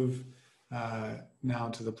 We move now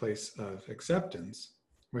to the place of acceptance,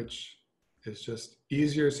 which is just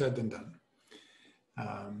easier said than done.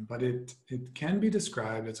 But it can be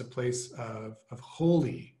described as a place of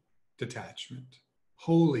holy detachment,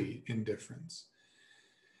 holy indifference.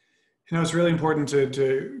 It's really important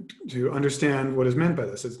to understand what is meant by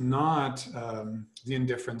this. It's not the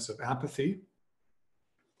indifference of apathy,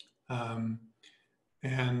 and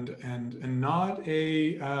not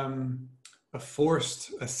a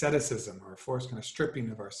forced asceticism or a forced kind of stripping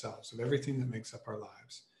of ourselves, of everything that makes up our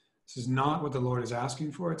lives. This is not what the Lord is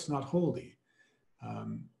asking for. It's not holy.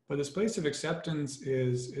 But this place of acceptance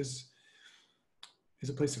is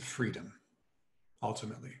a place of freedom,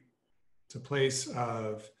 ultimately. It's a place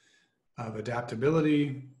of of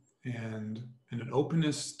adaptability and an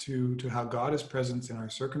openness to how God is present in our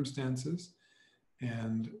circumstances.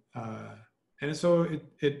 And so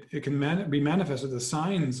it can be manifested. The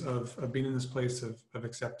signs of being in this place of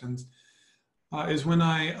acceptance is when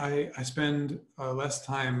I spend less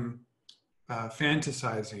time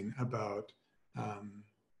fantasizing about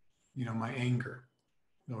my anger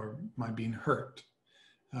or my being hurt,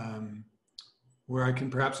 where I can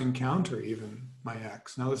perhaps encounter even my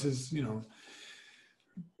ex. Now this is,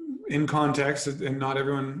 in context, and not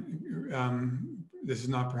everyone, this is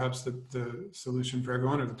not perhaps the solution for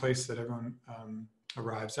everyone or the place that everyone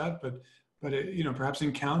arrives at, but perhaps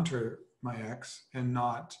encounter my ex and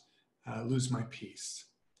not lose my peace,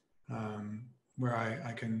 where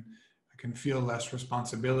I can feel less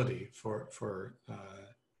responsibility for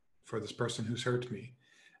this person who's hurt me.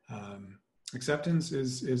 Acceptance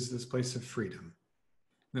is this place of freedom.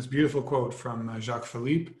 This beautiful quote from Jacques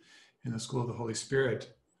Philippe in the School of the Holy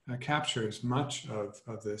Spirit captures much of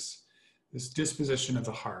this disposition of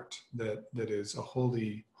the heart that is a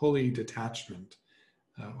holy detachment,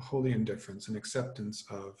 holy indifference, and acceptance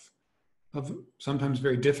of sometimes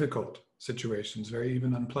very difficult situations, very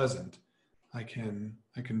even unpleasant. I can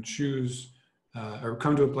choose or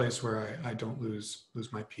come to a place where I don't lose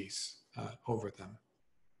my peace over them.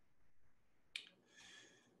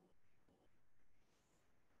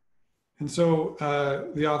 And so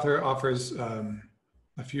the author offers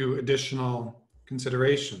a few additional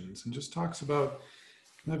considerations and just talks about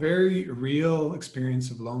a very real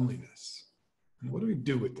experience of loneliness. And what do we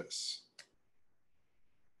do with this?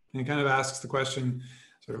 And he kind of asks the question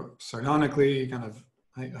sort of sardonically, kind of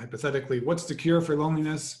hypothetically, what's the cure for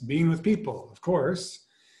loneliness? Being with people, of course.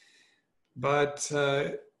 But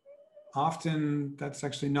often that's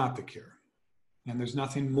actually not the cure. And there's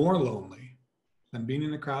nothing more lonely than being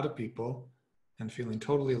in a crowd of people and feeling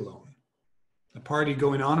totally alone. A party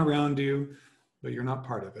going on around you, but you're not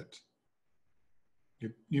part of it.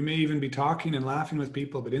 You may even be talking and laughing with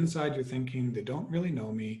people, but inside you're thinking, they don't really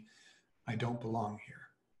know me. I don't belong here.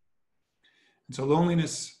 And so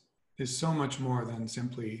loneliness is so much more than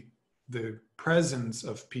simply the presence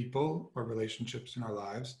of people or relationships in our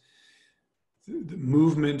lives. The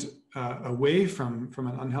movement away from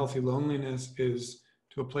an unhealthy loneliness is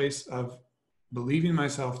to a place of believing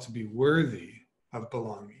myself to be worthy of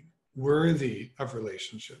belonging, worthy of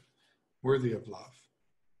relationship, worthy of love.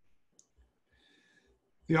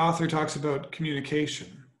 The author talks about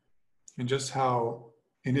communication and just how,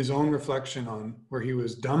 in his own reflection on where he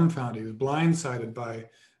was dumbfounded, he was blindsided by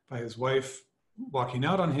his wife walking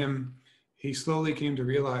out on him, he slowly came to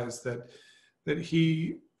realize that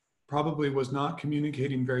he probably was not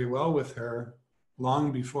communicating very well with her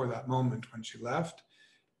long before that moment when she left,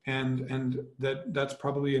 and that's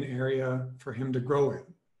probably an area for him to grow in.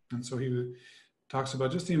 And so he talks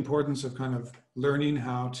about just the importance of kind of learning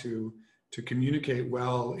how to communicate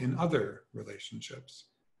well in other relationships,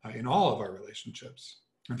 in all of our relationships.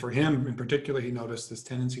 And for him in particular, he noticed this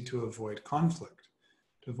tendency to avoid conflict,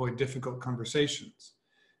 to avoid difficult conversations.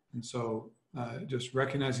 And so just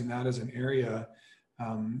recognizing that as an area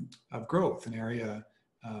of growth, an area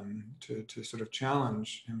to sort of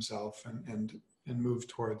challenge himself and move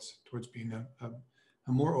towards being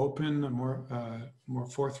a more open, a more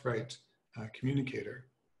forthright communicator.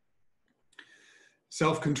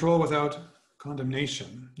 Self-control without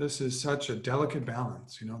condemnation. This is such a delicate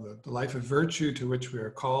balance. The life of virtue to which we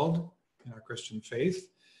are called in our Christian faith,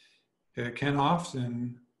 it can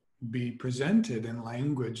often be presented in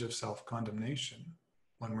language of self-condemnation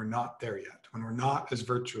when we're not there yet, when we're not as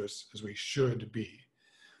virtuous as we should be.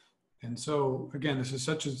 And so, again, this is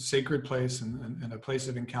such a sacred place and a place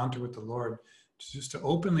of encounter with the Lord, just to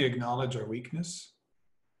openly acknowledge our weakness,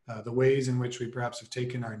 the ways in which we perhaps have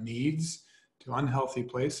taken our needs to unhealthy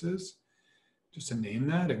places, just to name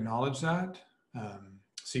that, acknowledge that,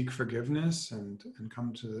 seek forgiveness, and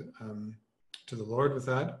come to the Lord with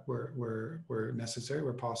that where necessary,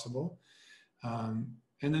 where possible,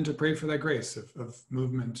 and then to pray for that grace of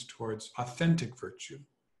movement towards authentic virtue,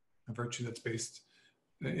 a virtue that's based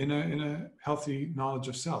in a healthy knowledge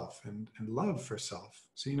of self and love for self,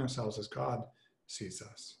 seeing ourselves as God sees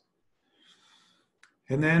us.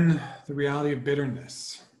 And then the reality of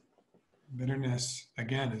bitterness. Bitterness,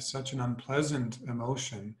 again, is such an unpleasant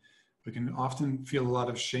emotion. We can often feel a lot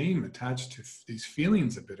of shame attached to these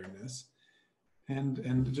feelings of bitterness,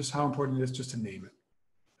 and just how important it is just to name it.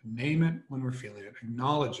 Name it when we're feeling it,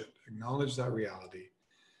 acknowledge it, acknowledge that reality,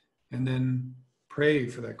 and then pray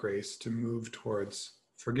for that grace to move towards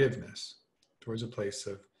forgiveness, towards a place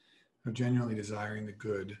of genuinely desiring the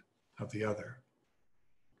good of the other.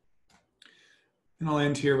 And I'll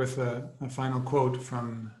end here with a final quote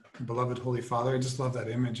from the beloved Holy Father. I just love that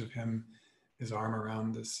image of him, his arm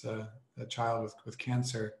around this a child with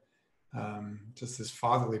cancer. Just this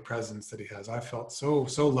fatherly presence that he has. I felt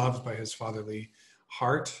so loved by his fatherly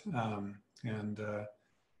heart, and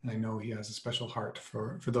I know he has a special heart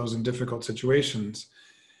for those in difficult situations.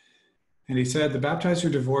 And he said, "The baptized who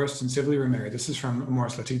are divorced and civilly remarried." This is from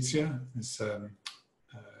Amoris Laetitia, his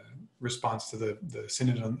response to the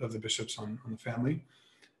Synod of the Bishops on the family.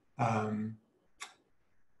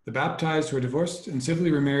 The baptized who are divorced and civilly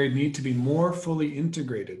remarried need to be more fully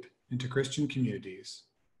integrated into Christian communities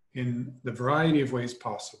in the variety of ways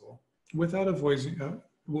possible,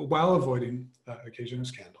 while avoiding occasion of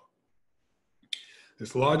scandal.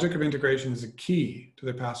 This logic of integration is a key to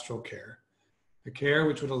their pastoral care, a care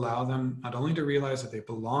which would allow them not only to realize that they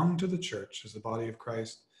belong to the church as the body of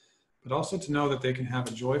Christ, but also to know that they can have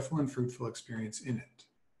a joyful and fruitful experience in it.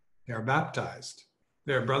 They are baptized.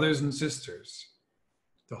 They are brothers and sisters.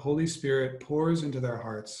 The Holy Spirit pours into their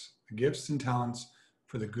hearts the gifts and talents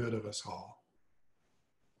for the good of us all.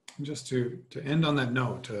 And just to end on that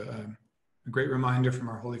note, a great reminder from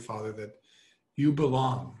our Holy Father that you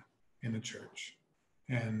belong in the church,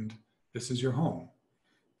 and this is your home.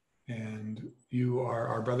 And you are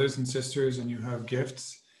our brothers and sisters, and you have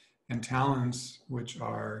gifts and talents which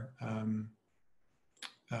are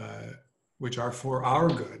for our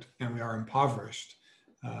good, and we are impoverished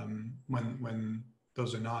when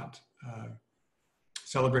those are not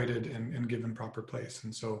celebrated and given proper place.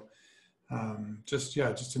 And so just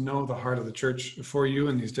to know the heart of the church for you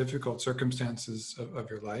in these difficult circumstances of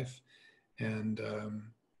your life, and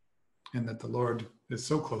that the Lord is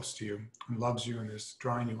so close to you and loves you and is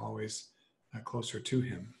drawing you always closer to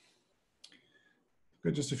him.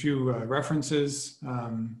 Good, just a few references.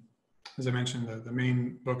 As I mentioned, the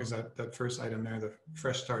main book is that first item there, the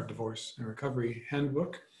Fresh Start Divorce and Recovery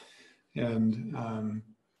Handbook, and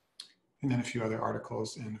then a few other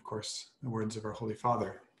articles, and of course the words of our Holy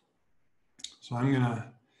Father. So I'm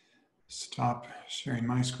gonna stop sharing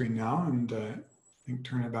my screen now and I think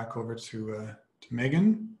turn it back over to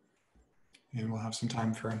Megan, and we'll have some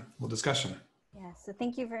time for a little discussion. Yeah, so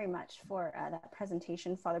thank you very much for that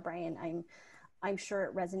presentation, Father Bryan. I'm sure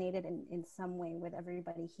it resonated in some way with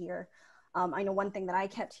everybody here. I know one thing that I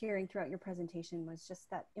kept hearing throughout your presentation was just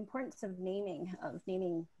that importance of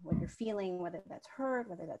naming what you're feeling, whether that's hurt,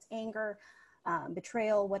 whether that's anger,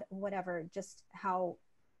 betrayal, whatever, just how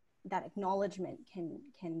that acknowledgement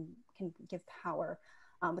can give power.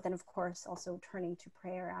 But then of course also turning to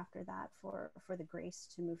prayer after that for the grace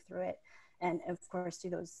to move through it. And of course, to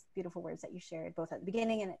those beautiful words that you shared, both at the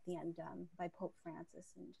beginning and at the end by Pope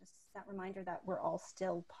Francis, and just that reminder that we're all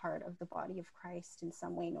still part of the body of Christ in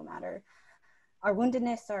some way, no matter our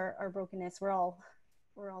woundedness, our brokenness. We're all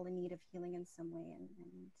in need of healing in some way.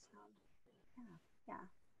 And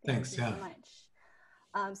Thanks. Thank you so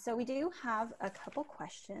much. So we do have a couple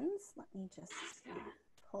questions. Let me just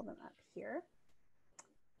pull them up here.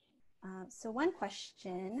 So one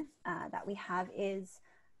question that we have is,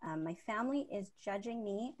 my family is judging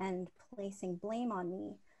me and placing blame on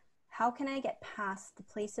me. How can I get past the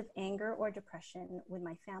place of anger or depression with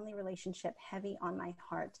my family relationship heavy on my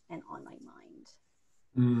heart and on my mind?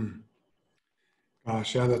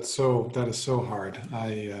 Gosh, yeah, that is so hard.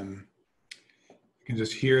 I can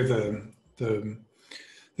just hear the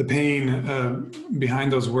pain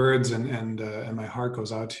behind those words, and my heart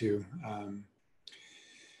goes out to you.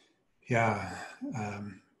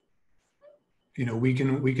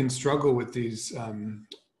 We can struggle with these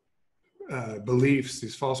beliefs,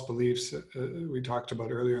 these false beliefs we talked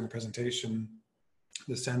about earlier in the presentation,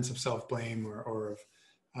 the sense of self-blame or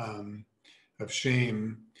of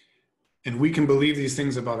shame, and we can believe these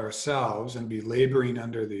things about ourselves and be laboring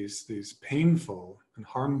under these painful and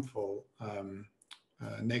harmful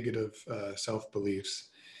negative self-beliefs,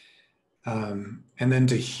 and then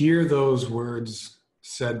to hear those words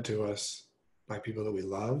said to us by people that we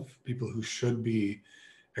love, people who should be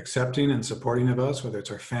accepting and supporting of us, whether it's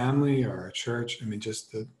our family or our church. I mean,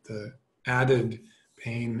 just the added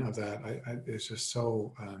pain of that, it's just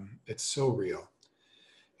so, it's so real.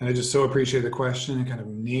 And I just so appreciate the question and kind of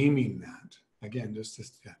naming that. Again,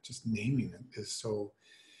 just naming it is so,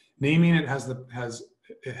 naming it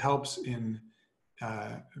it helps in,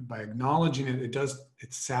 by acknowledging it,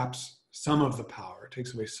 it saps some of the power, it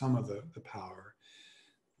takes away some of the power,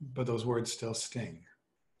 but those words still sting.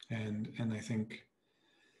 And I think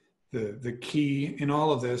the key in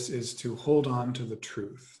all of this is to hold on to the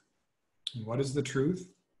truth. And what is the truth?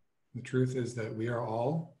 The truth is that we are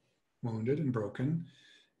all wounded and broken,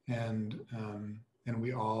 and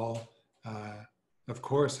we all, of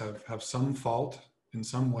course, have some fault in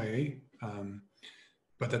some way,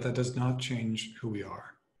 but that does not change who we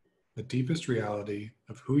are. The deepest reality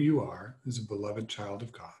of who you are is a beloved child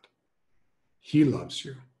of God. He loves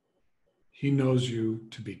you. He knows you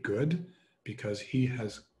to be good because he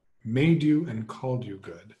has made you and called you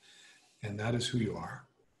good. And that is who you are.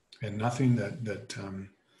 And nothing that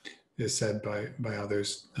is said by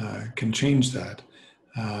others can change that.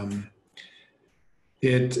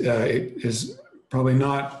 It is probably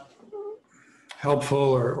not helpful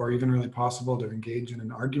or even really possible to engage in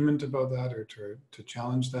an argument about that or to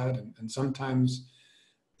challenge that. And sometimes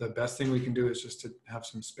the best thing we can do is just to have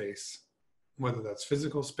some space, whether that's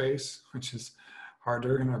physical space, which is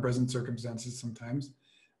harder in our present circumstances sometimes,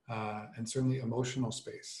 and certainly emotional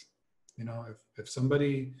space. You know, if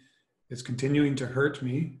somebody is continuing to hurt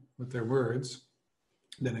me with their words,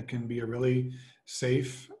 then it can be a really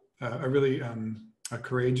safe, a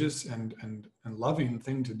courageous and loving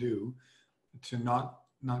thing to do, to not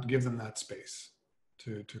give them that space,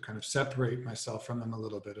 to kind of separate myself from them a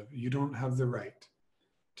little bit. Of, you don't have the right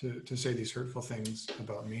to say these hurtful things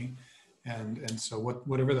about me. And so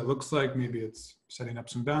whatever that looks like, maybe it's setting up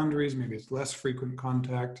some boundaries, maybe it's less frequent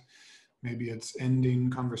contact, maybe it's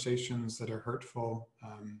ending conversations that are hurtful,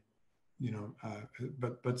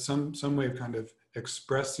 but some way of kind of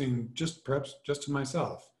expressing perhaps just to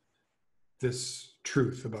myself this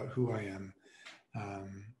truth about who I am,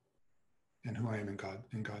 and who I am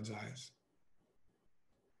in God's eyes.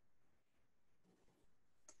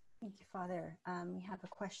 Thank you, Father. We have a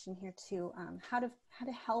question here too. How to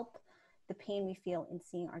help the pain we feel in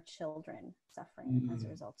seeing our children suffering as a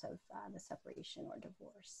result of the separation or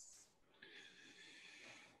divorce.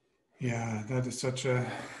 Yeah, that is such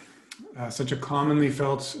a commonly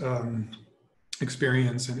felt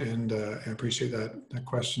experience, and I appreciate that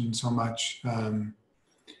question so much.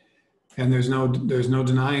 And there's no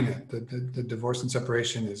denying it. The divorce and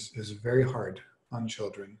separation is very hard on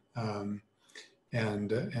children,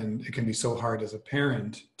 and it can be so hard as a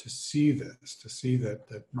parent to see this, to see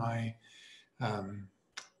that my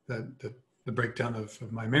that the breakdown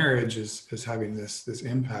of my marriage is having this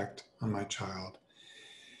impact on my child.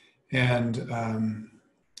 And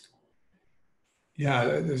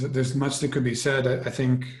there's much that could be said. I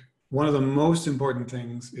think one of the most important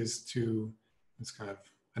things is it's kind of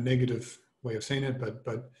a negative way of saying it,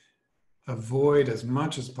 but avoid as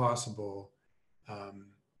much as possible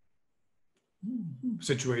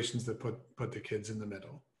situations that put the kids in the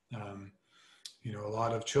middle. A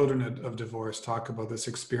lot of children of divorce talk about this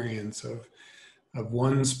experience of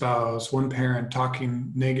one spouse, one parent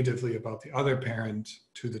talking negatively about the other parent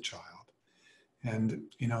to the child. And,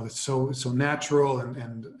 it's so natural,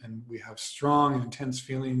 and we have strong and intense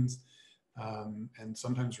feelings, and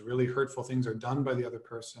sometimes really hurtful things are done by the other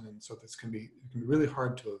person. And so it can be really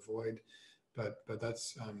hard to avoid, but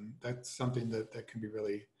that's something that can be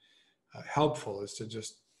really helpful, is to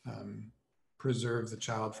just preserve the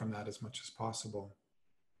child from that as much as possible.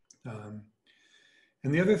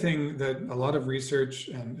 And the other thing that a lot of research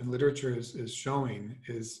and literature is showing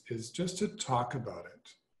is just to talk about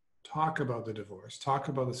it. Talk about the divorce, talk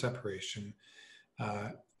about the separation,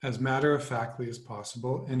 as matter-of-factly as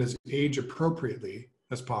possible and as age-appropriately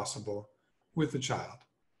as possible with the child.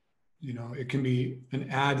 It can be an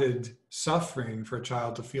added suffering for a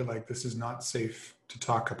child to feel like this is not safe to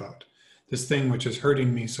talk about. This thing which is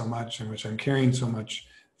hurting me so much and which I'm carrying so much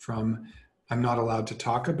from, I'm not allowed to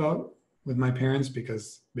talk about with my parents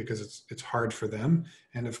because it's hard for them.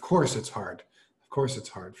 And of course it's hard. Of course it's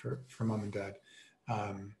hard for mom and dad.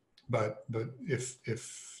 But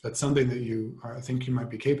if that's something that I think you might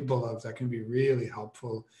be capable of, that can be really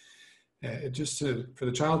helpful. For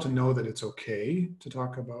the child to know that it's okay to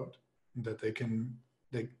talk about, that they can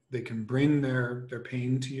bring their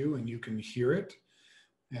pain to you and you can hear it,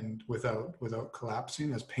 and without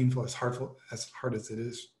collapsing, as painful, as hard as it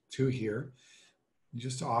is to hear,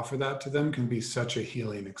 just to offer that to them can be such a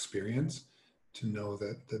healing experience, to know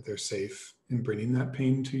that they're safe in bringing that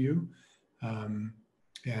pain to you.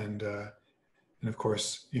 And of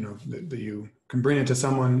course, that you can bring it to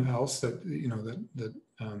someone else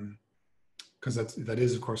because that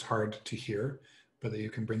is of course hard to hear, but that you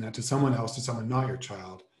can bring that to someone else, to someone not your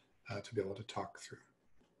child, to be able to talk through.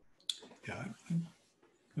 Yeah,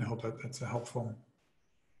 I hope that's a helpful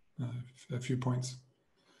a few points.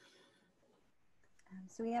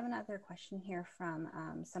 So we have another question here from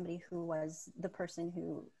somebody who was the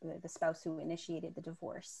spouse who initiated the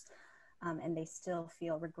divorce. And they still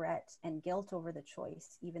feel regret and guilt over the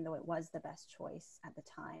choice, even though it was the best choice at the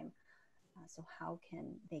time. So how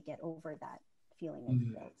can they get over that feeling of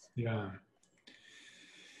guilt?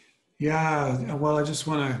 Yeah, well, I just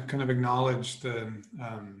want to kind of acknowledge the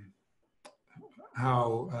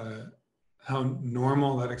how how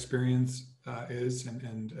normal that experience is,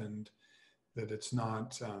 and that it's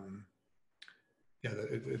not yeah,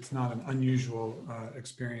 that it's not an unusual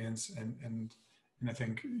experience, and I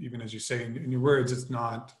think even as you say in your words, it's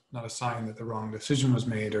not a sign that the wrong decision was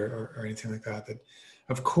made or anything like that. That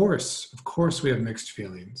of course we have mixed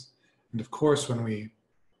feelings, and of course when we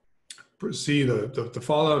see the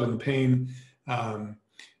fallout and the pain, um,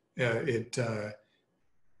 it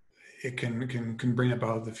it can bring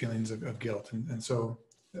about the feelings of guilt, and so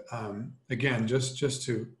again, just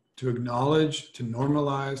to acknowledge, to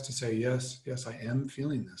normalize, to say yes, I am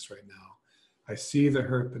feeling this right now. I see the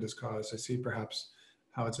hurt that is caused. I see perhaps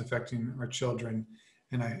how it's affecting our children,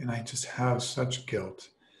 and I just have such guilt.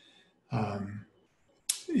 Um,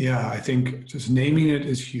 yeah, I think just naming it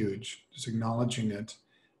is huge. Just acknowledging it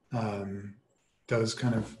does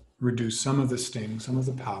kind of reduce some of the sting, some of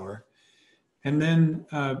the power, and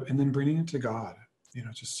then bringing it to God. You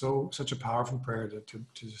know, just such a powerful prayer to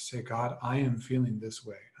just say, God, I am feeling this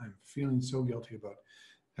way. I'm feeling so guilty about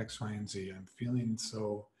X, Y, and Z. I'm feeling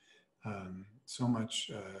so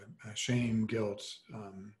much shame, guilt,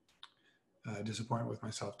 disappointment with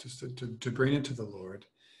myself. Just to bring it to the Lord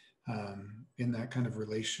in that kind of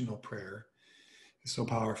relational prayer is so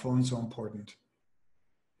powerful and so important.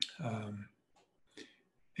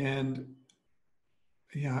 And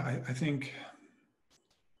yeah, I think,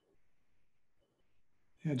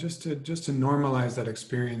 yeah, just to normalize that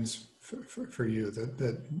experience for you, that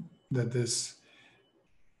this,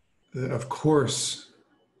 that of course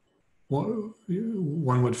one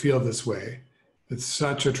would feel this way. It's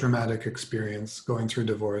such a traumatic experience going through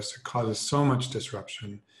divorce. It causes so much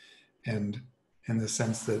disruption, and in the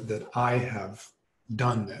sense that I have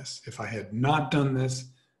done this. If I had not done this,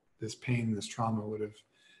 this pain, this trauma would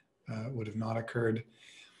have not occurred.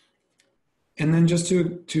 And then just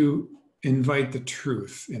to invite the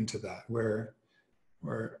truth into that, where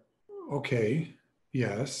okay,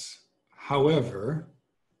 yes, however,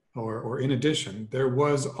 or in addition, there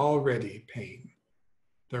was already pain.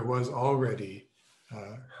 There was already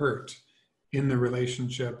hurt in the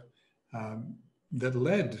relationship that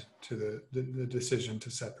led to the decision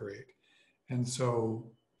to separate. And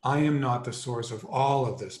so I am not the source of all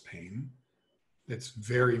of this pain. It's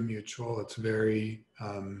very mutual. It's very,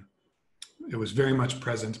 it was very much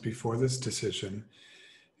present before this decision.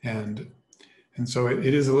 And so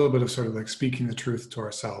it is a little bit of sort of like speaking the truth to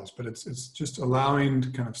ourselves, but it's just allowing to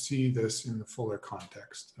kind of see this in the fuller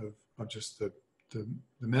context of just the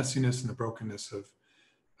messiness and the brokenness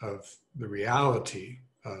of the reality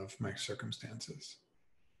of my circumstances.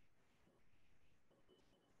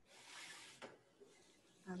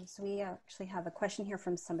 So we actually have a question here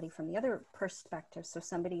from somebody from the other perspective. So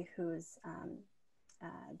somebody who's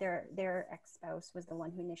their ex-spouse was the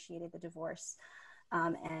one who initiated the divorce,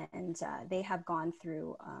 and they have gone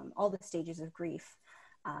through all the stages of grief,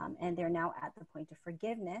 and they're now at the point of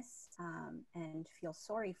forgiveness, and feel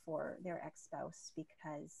sorry for their ex-spouse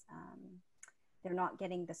because they're not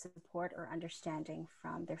getting the support or understanding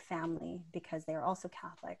from their family because they are also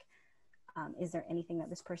Catholic. Is there anything that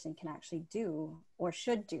this person can actually do or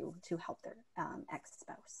should do to help their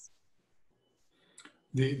ex-spouse?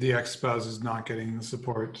 The ex-spouse is not getting the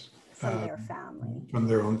support from their family, from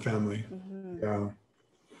their own family. Mm-hmm.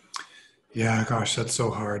 Yeah, gosh, that's so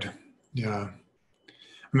hard. Yeah,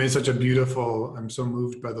 I mean, it's such a beautiful, I'm so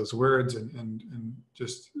moved by those words, and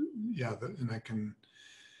just, yeah, and I can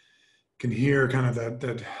hear kind of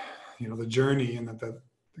that you know, the journey, and that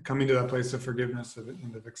coming to that place of forgiveness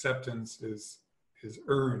and of acceptance is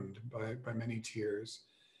earned by many tears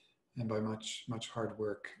and by much hard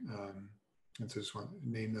work. And so just want to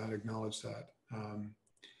name that, acknowledge that.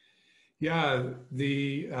 Yeah,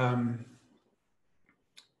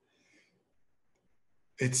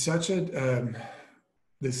 it's such a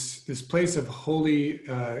this place of holy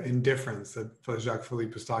indifference that Father Jacques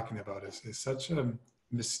Philippe was talking about is such a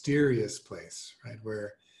mysterious place, right?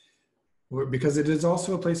 Where because it is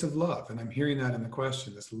also a place of love, and I'm hearing that in the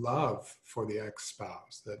question, this love for the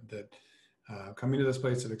ex-spouse, that coming to this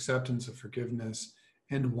place of acceptance, of forgiveness,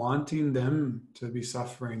 and wanting them to be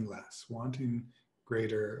suffering less, wanting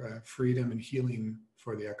greater freedom and healing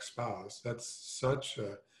for the ex-spouse. That's such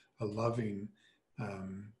a loving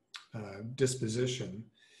disposition.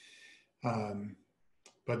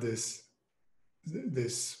 But this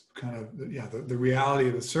kind of, yeah, the reality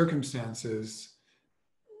of the circumstances,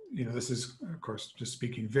 you know, this is, of course, just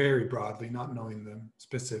speaking very broadly, not knowing the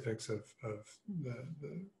specifics of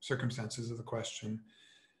the circumstances of the question.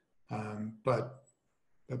 But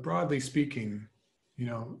broadly speaking,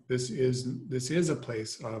 this is a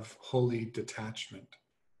place of holy detachment,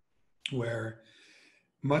 where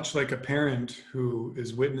much like a parent who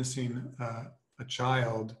is witnessing a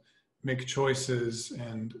child make choices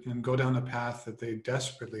and go down a path that they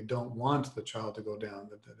desperately don't want the child to go down,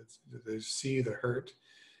 that they see the hurt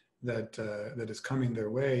that is coming their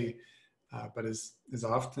way, but is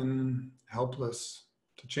often helpless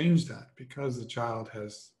to change that because the child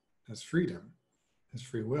has freedom, has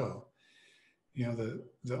free will. The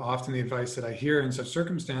often the advice that I hear in such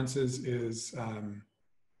circumstances is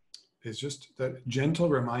just that gentle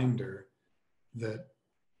reminder that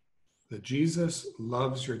Jesus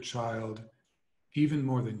loves your child even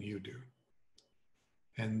more than you do.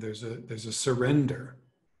 And there's a surrender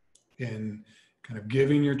in kind of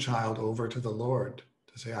giving your child over to the Lord,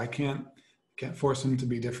 to say, I can't force him to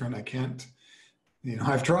be different. I can't,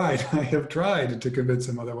 I have tried to convince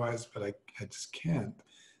him otherwise, but I just can't.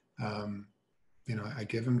 I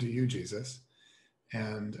give him to you, Jesus.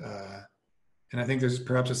 And I think there's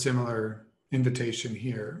perhaps a similar invitation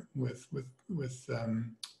here with the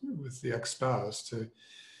ex-spouse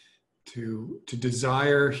to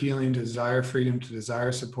desire healing, to desire freedom, to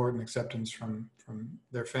desire support and acceptance from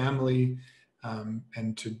their family,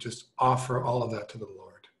 and to just offer all of that to the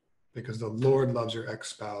Lord, because the Lord loves your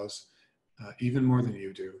ex-spouse even more than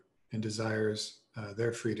you do, and desires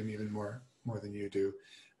their freedom even more than you do,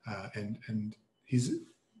 and he's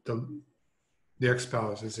the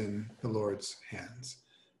ex-spouse is in the Lord's hands.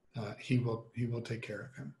 He will take care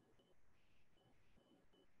of him.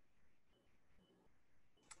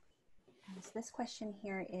 So this question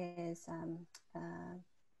here is,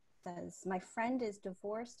 says, my friend is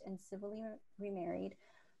divorced and civilly remarried.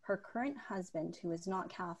 Her current husband, who is not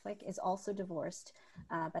Catholic, is also divorced,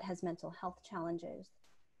 but has mental health challenges,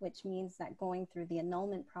 which means that going through the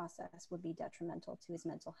annulment process would be detrimental to his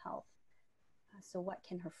mental health. So what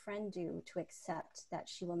can her friend do to accept that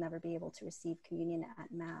she will never be able to receive communion at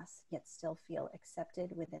Mass, yet still feel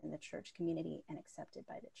accepted within the church community and accepted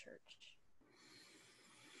by the church?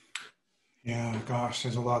 Yeah, gosh,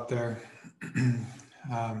 there's a lot there.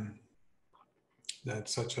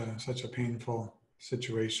 That's such a painful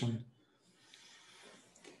situation.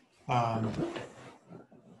 I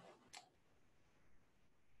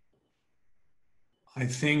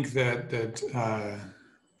think that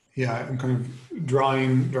I'm kind of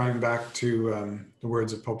drawing back to the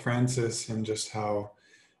words of Pope Francis, and just how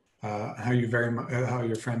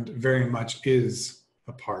your friend very much is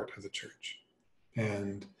a part of the church,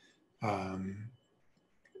 and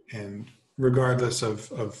regardless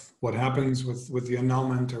of what happens with the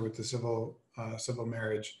annulment or with the civil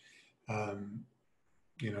marriage,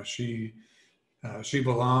 she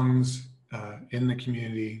belongs in the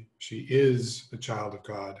community. She is a child of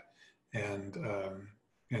God, and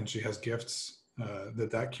she has gifts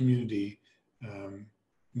that community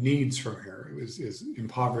needs from her. Is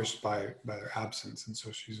impoverished by their absence, and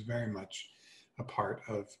so she's very much a part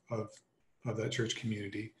of that church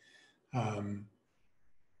community.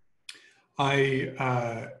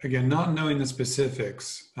 Again, not knowing the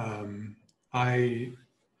specifics, I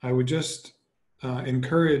would just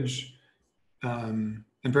encourage, and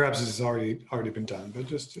perhaps this has already been done, but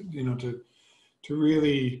just to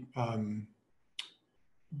really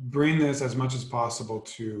bring this as much as possible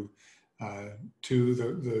to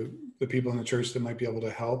the people in the church that might be able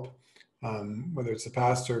to help, whether it's the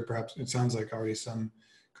pastor. Perhaps it sounds like already some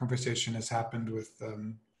conversation has happened with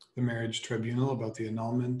the marriage tribunal about the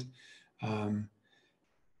annulment.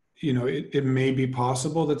 It may be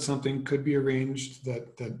possible that something could be arranged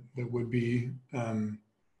that would be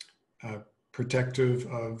protective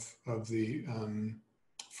of the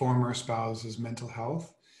former spouse's mental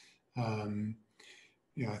health.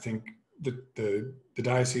 I think the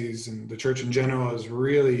diocese and the church in general is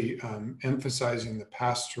really emphasizing the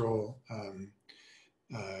pastoral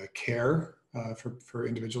care for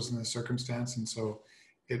individuals in this circumstance, and so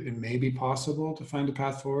it may be possible to find a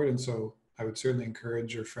path forward. And so I would certainly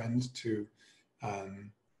encourage your friend to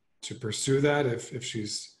pursue that if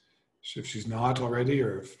she's not already,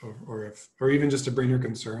 or even just to bring her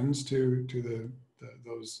concerns to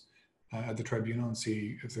those at the tribunal, and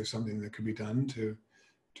see if there's something that could be done to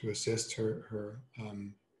assist her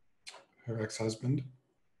ex-husband.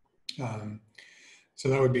 So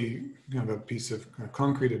that would be kind of a piece of kind of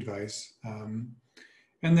concrete advice.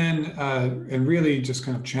 And then and really just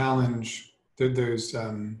kind of challenge that there's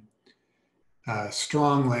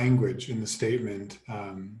strong language in the statement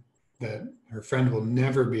that her friend will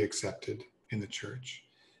never be accepted in the church,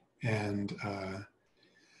 and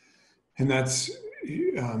that's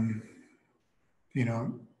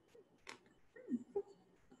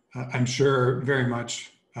I'm sure very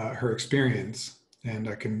much her experience, and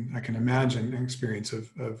I can imagine an experience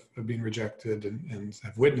of being rejected and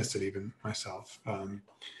have witnessed it even myself,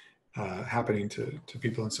 happening to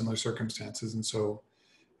people in similar circumstances. And so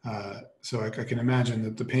I can imagine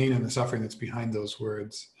that the pain and the suffering that's behind those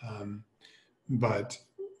words. But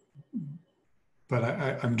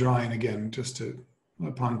I'm drawing again just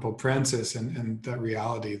upon Pope Francis and that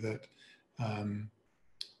reality that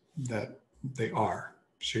that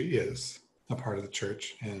she is a part of the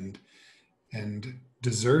church and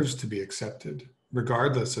deserves to be accepted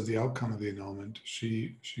regardless of the outcome of the annulment.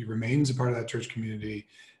 She remains a part of that church community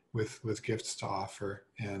with gifts to offer,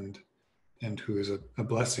 and who is a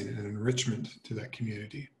blessing and an enrichment to that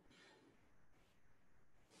community.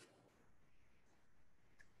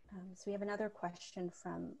 So we have another question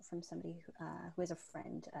from somebody who is a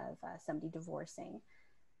friend of somebody divorcing.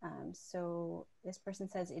 So this person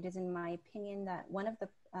says, "It is in my opinion that one of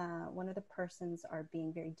the persons are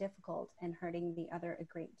being very difficult and hurting the other a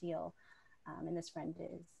great deal, and this friend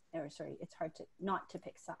it's hard not to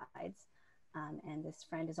pick sides, and this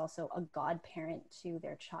friend is also a godparent to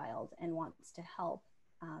their child and wants to help,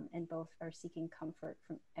 and both are seeking comfort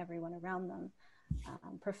from everyone around them.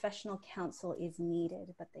 Professional counsel is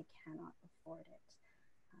needed, but they cannot afford it.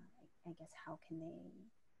 I guess how can they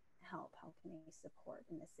help? How can they support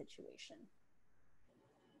in this situation?"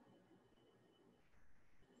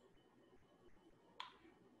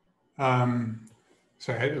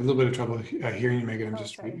 Sorry, I had a little bit of trouble hearing you, Megan. I'm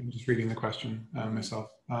just reading the question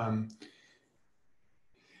myself.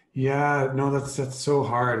 Yeah, no, that's so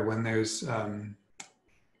hard when there's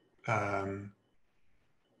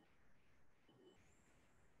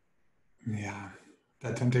yeah,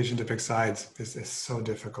 that temptation to pick sides is so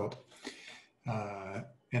difficult.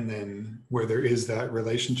 And then where there is that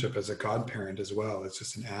relationship as a godparent as well, it's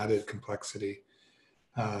just an added complexity.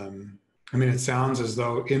 I mean, it sounds as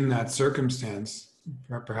though in that circumstance,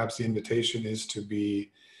 perhaps the invitation is to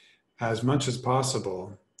be, as much as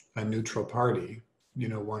possible, a neutral party,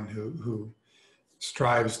 one who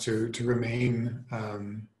strives to remain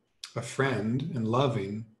a friend and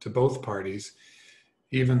loving to both parties,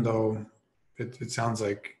 even though it sounds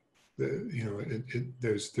like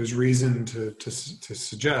there's reason to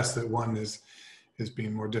suggest that one is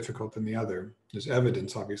being more difficult than the other. There's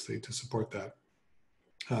evidence, obviously, to support that.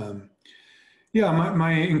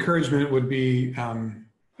 My encouragement would be, and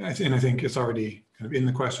I think it's already kind of in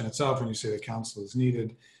the question itself when you say that counsel is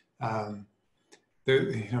needed. Bad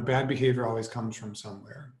behavior always comes from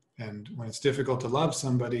somewhere, and when it's difficult to love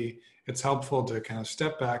somebody, it's helpful to kind of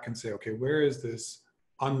step back and say, okay, where is this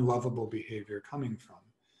unlovable behavior coming from?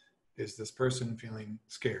 Is this person feeling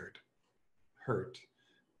scared, hurt,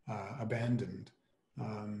 abandoned?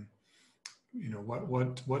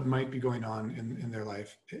 What might be going on in their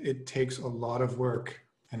life? It takes a lot of work,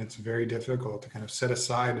 and it's very difficult to kind of set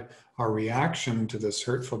aside our reaction to this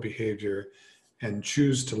hurtful behavior and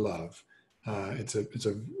choose to love. It's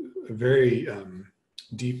a very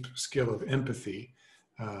deep skill of empathy,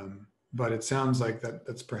 but it sounds like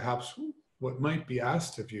that's perhaps what might be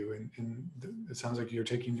asked of you, and it sounds like you're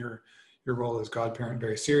taking your role as godparent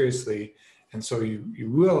very seriously, and so you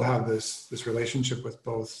will have this relationship with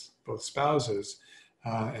both spouses,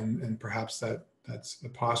 and perhaps that's the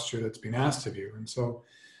posture that's being asked of you. And so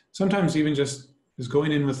sometimes even just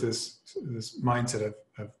going in with this mindset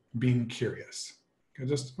of being curious.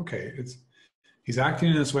 He's acting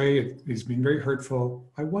in this way, he's being very hurtful.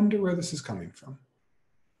 I wonder where this is coming from.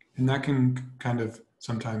 And that can kind of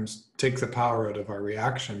sometimes take the power out of our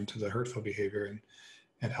reaction to the hurtful behavior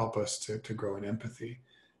and help us to grow in empathy.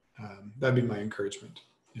 That'd be my encouragement.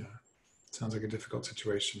 Yeah, it sounds like a difficult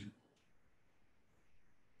situation.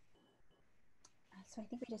 So I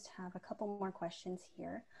think we just have a couple more questions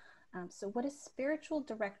here. So would a spiritual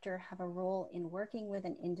director have a role in working with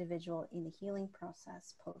an individual in the healing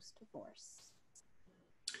process post-divorce?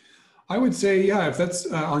 I would say, yeah, if that's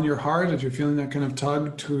on your heart, if you're feeling that kind of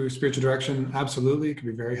tug to spiritual direction, absolutely, it could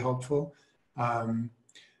be very helpful.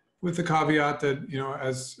 With the caveat that,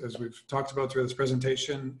 as we've talked about through this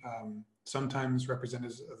presentation, sometimes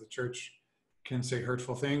representatives of the church can say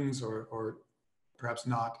hurtful things or perhaps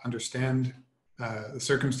not understand the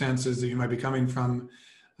circumstances that you might be coming from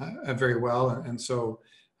very well. And so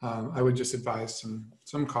I would just advise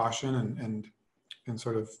some caution and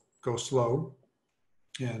sort of go slow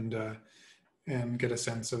and get a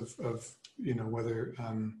sense of whether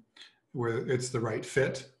it's the right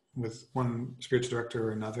fit with one spiritual director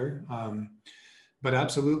or another. But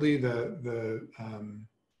absolutely, there's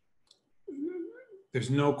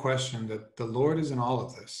no question that the Lord is in all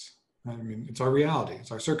of this. I mean, it's our reality,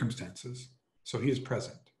 it's our circumstances. So he is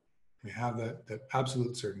present. We have that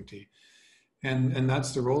absolute certainty. And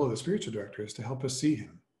that's the role of the spiritual director, is to help us see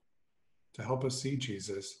him, to help us see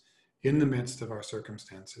Jesus in the midst of our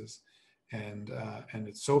circumstances. And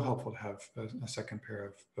it's so helpful to have a second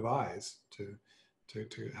pair of eyes to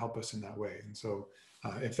help us in that way. And so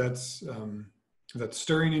if that's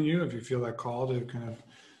stirring in you, if you feel that call to kind of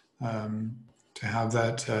to have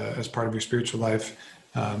that as part of your spiritual life,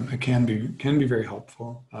 it can be very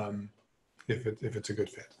helpful if it's a good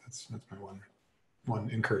fit. That's my one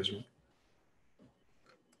encouragement.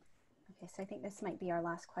 Okay, so I think this might be our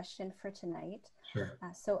last question for tonight. Sure.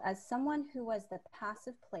 So as someone who was the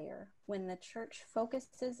passive player when the church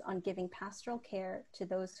focuses on giving pastoral care to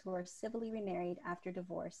those who are civilly remarried after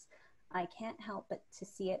divorce, I can't help but to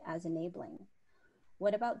see it as enabling.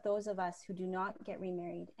 What about those of us who do not get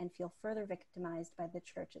remarried and feel further victimized by the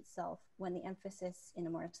church itself when the emphasis in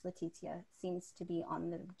Amoris Laetitia seems to be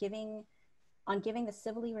on giving the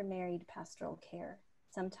civilly remarried pastoral care?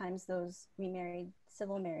 Sometimes those remarried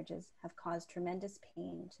civil marriages have caused tremendous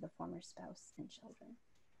pain to the former spouse and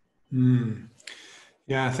children.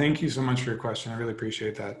 Yeah, thank you so much for your question. I really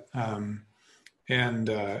appreciate that.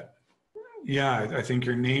 Yeah, I think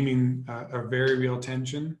you're naming a very real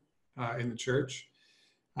tension in the church.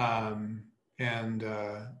 And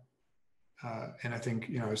I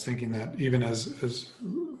think, I was thinking that even as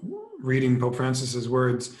reading Pope Francis's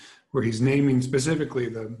words, where he's naming specifically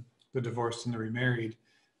the divorced and the remarried,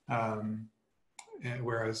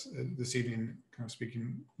 whereas this evening kind of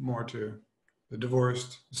speaking more to the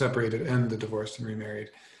divorced, separated, and the divorced and remarried.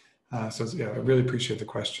 So yeah, I really appreciate the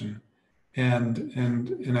question. And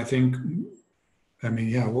I think,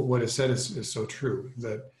 what is said is so true,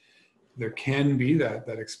 that there can be that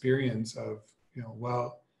experience of,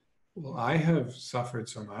 well, I have suffered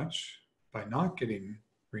so much by not getting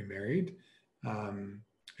remarried, and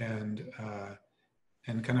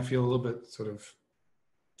kind of feel a little bit sort of,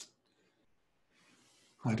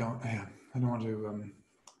 I don't want to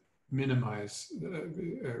minimize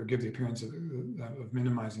or give the appearance of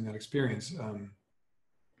minimizing that experience.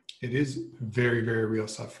 It is very, very real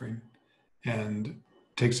suffering, and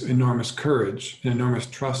takes enormous courage and enormous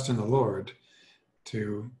trust in the Lord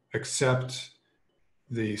to accept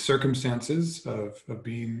the circumstances of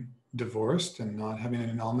being divorced and not having an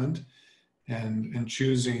annulment, and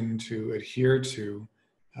choosing to adhere to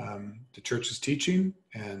the church's teaching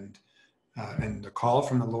and the call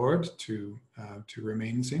from the Lord to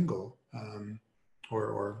remain single,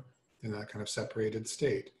 or in that kind of separated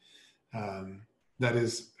state. That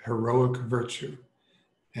is heroic virtue,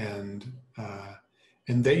 and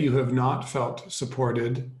that you have not felt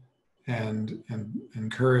supported and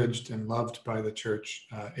encouraged and loved by the church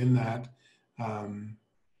in that,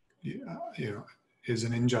 is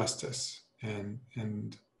an injustice and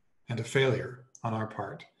a failure on our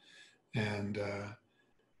part. And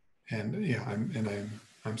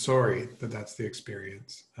I'm sorry that that's the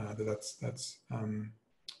experience, that's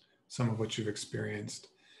some of what you've experienced,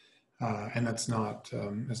 and that's not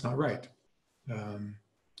right.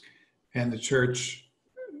 And the church,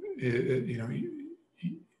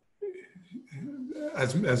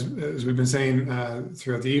 as we've been saying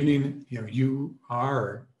throughout the evening, you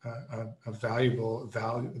are a valuable,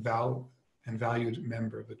 and valued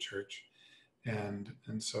member of the church, and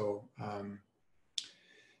so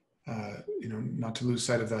not to lose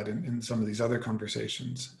sight of that in some of these other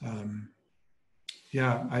conversations.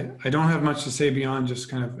 I don't have much to say beyond just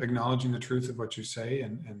kind of acknowledging the truth of what you say,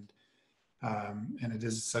 and it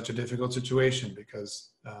is such a difficult situation, because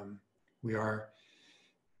we are,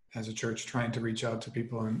 as a church, trying to reach out to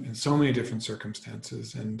people in so many different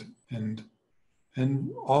circumstances,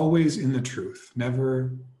 and always in the truth.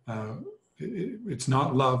 Never, it's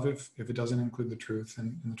not love if it doesn't include the truth,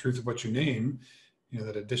 and the truth of what you name.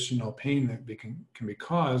 That additional pain that can be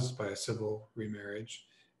caused by a civil remarriage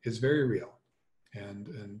is very real,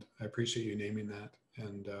 and I appreciate you naming that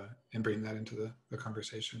and bringing that into the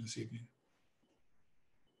conversation this evening.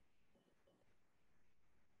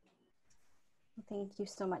 Thank you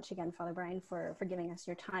so much again, Father Bryan, for giving us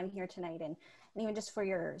your time here tonight, and even just for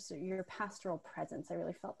your pastoral presence. I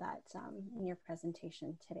really felt that in your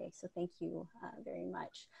presentation today. So thank you very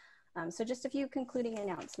much. So just a few concluding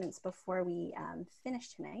announcements before we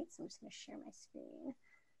finish tonight. So I'm just going to share my screen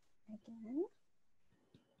again.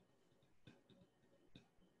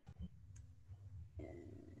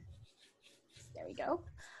 There we go.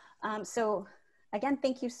 So again,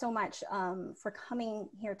 thank you so much for coming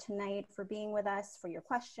here tonight, for being with us, for your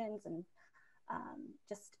questions, and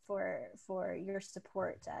just for your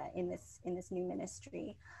support in this new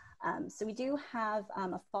ministry. So we do have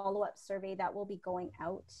a follow-up survey that will be going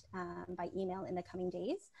out by email in the coming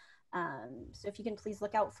days. So if you can please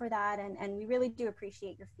look out for that, and we really do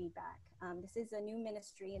appreciate your feedback. This is a new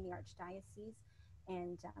ministry in the Archdiocese,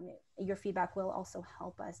 and your feedback will also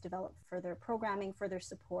help us develop further programming, further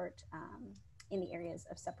support in the areas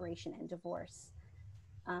of separation and divorce.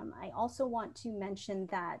 I also want to mention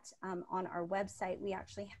that on our website, we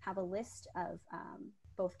actually have a list of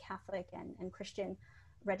both Catholic and Christian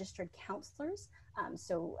registered counselors.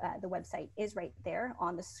 So the website is right there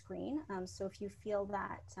on the screen. So if you feel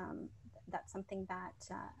that that's something that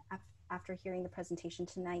after hearing the presentation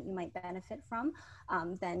tonight you might benefit from,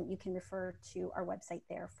 then you can refer to our website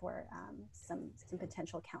there for some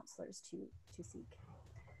potential counselors to seek.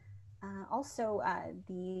 Also,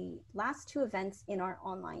 the last two events in our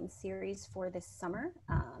online series for this summer,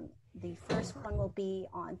 the first one will be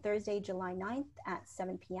on Thursday, July 9th at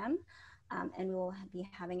 7 p.m. And we will be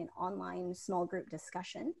having an online small group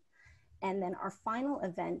discussion. And then our final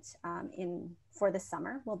event for the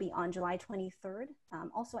summer will be on July 23rd,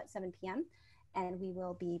 also at 7 p.m. And we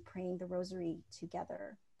will be praying the Rosary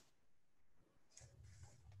together.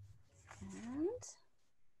 And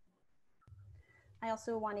I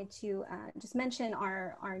also wanted to just mention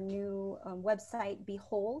our new website,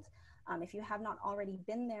 Behold. If you have not already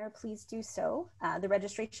been there, please do so. The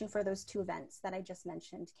registration for those two events that I just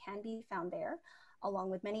mentioned can be found there,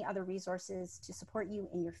 along with many other resources to support you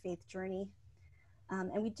in your faith journey.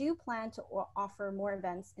 And we do plan to offer more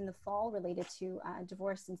events in the fall related to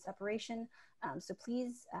divorce and separation. So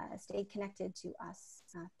please stay connected to us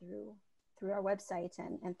through our website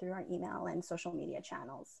and through our email and social media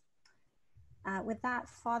channels. With that,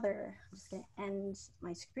 Father, I'm just going to end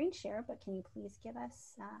my screen share, but can you please give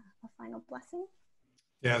us a final blessing?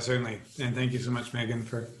 Yeah, certainly. And thank you so much, Megan,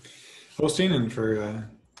 for hosting and for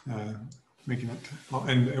making it,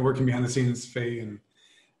 and working behind the scenes, Faye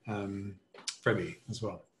and Freddie as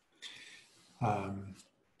well.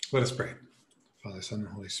 Let us pray. Father, Son, and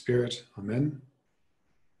Holy Spirit. Amen.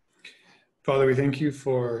 Father, we thank you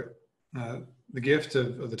for the gift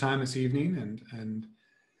of the time this evening and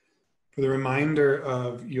for the reminder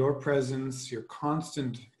of your presence, your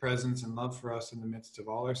constant presence and love for us in the midst of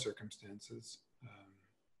all our circumstances,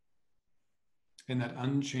 and that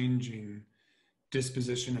unchanging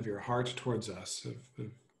disposition of your heart towards us,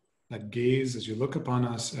 of that gaze as you look upon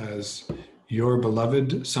us as your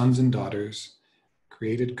beloved sons and daughters,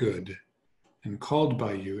 created good and called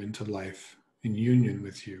by you into life in union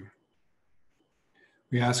with you.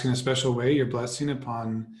 We ask in a special way your blessing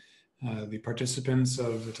upon the participants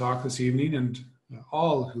of the talk this evening and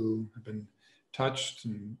all who have been touched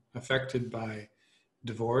and affected by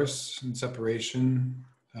divorce and separation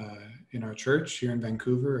in our church here in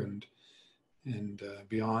Vancouver and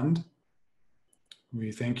beyond.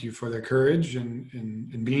 We thank you for their courage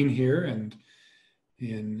in being here and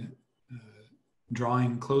in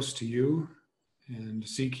drawing close to you and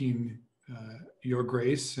seeking your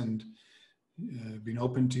grace and being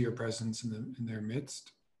open to your presence in their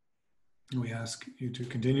midst. We ask you to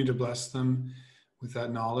continue to bless them with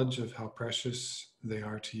that knowledge of how precious they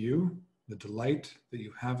are to you, the delight that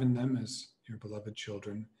you have in them as your beloved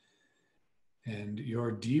children, and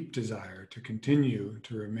your deep desire to continue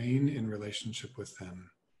to remain in relationship with them.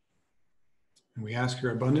 And we ask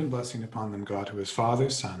your abundant blessing upon them, God, who is Father,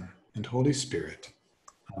 Son, and Holy Spirit.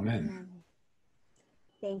 Amen. Amen.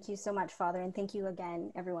 Thank you so much, Father, and thank you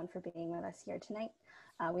again, everyone, for being with us here tonight.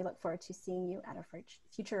 We look forward to seeing you at our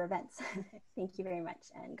future events. Thank you very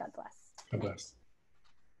much, and God bless. God bless.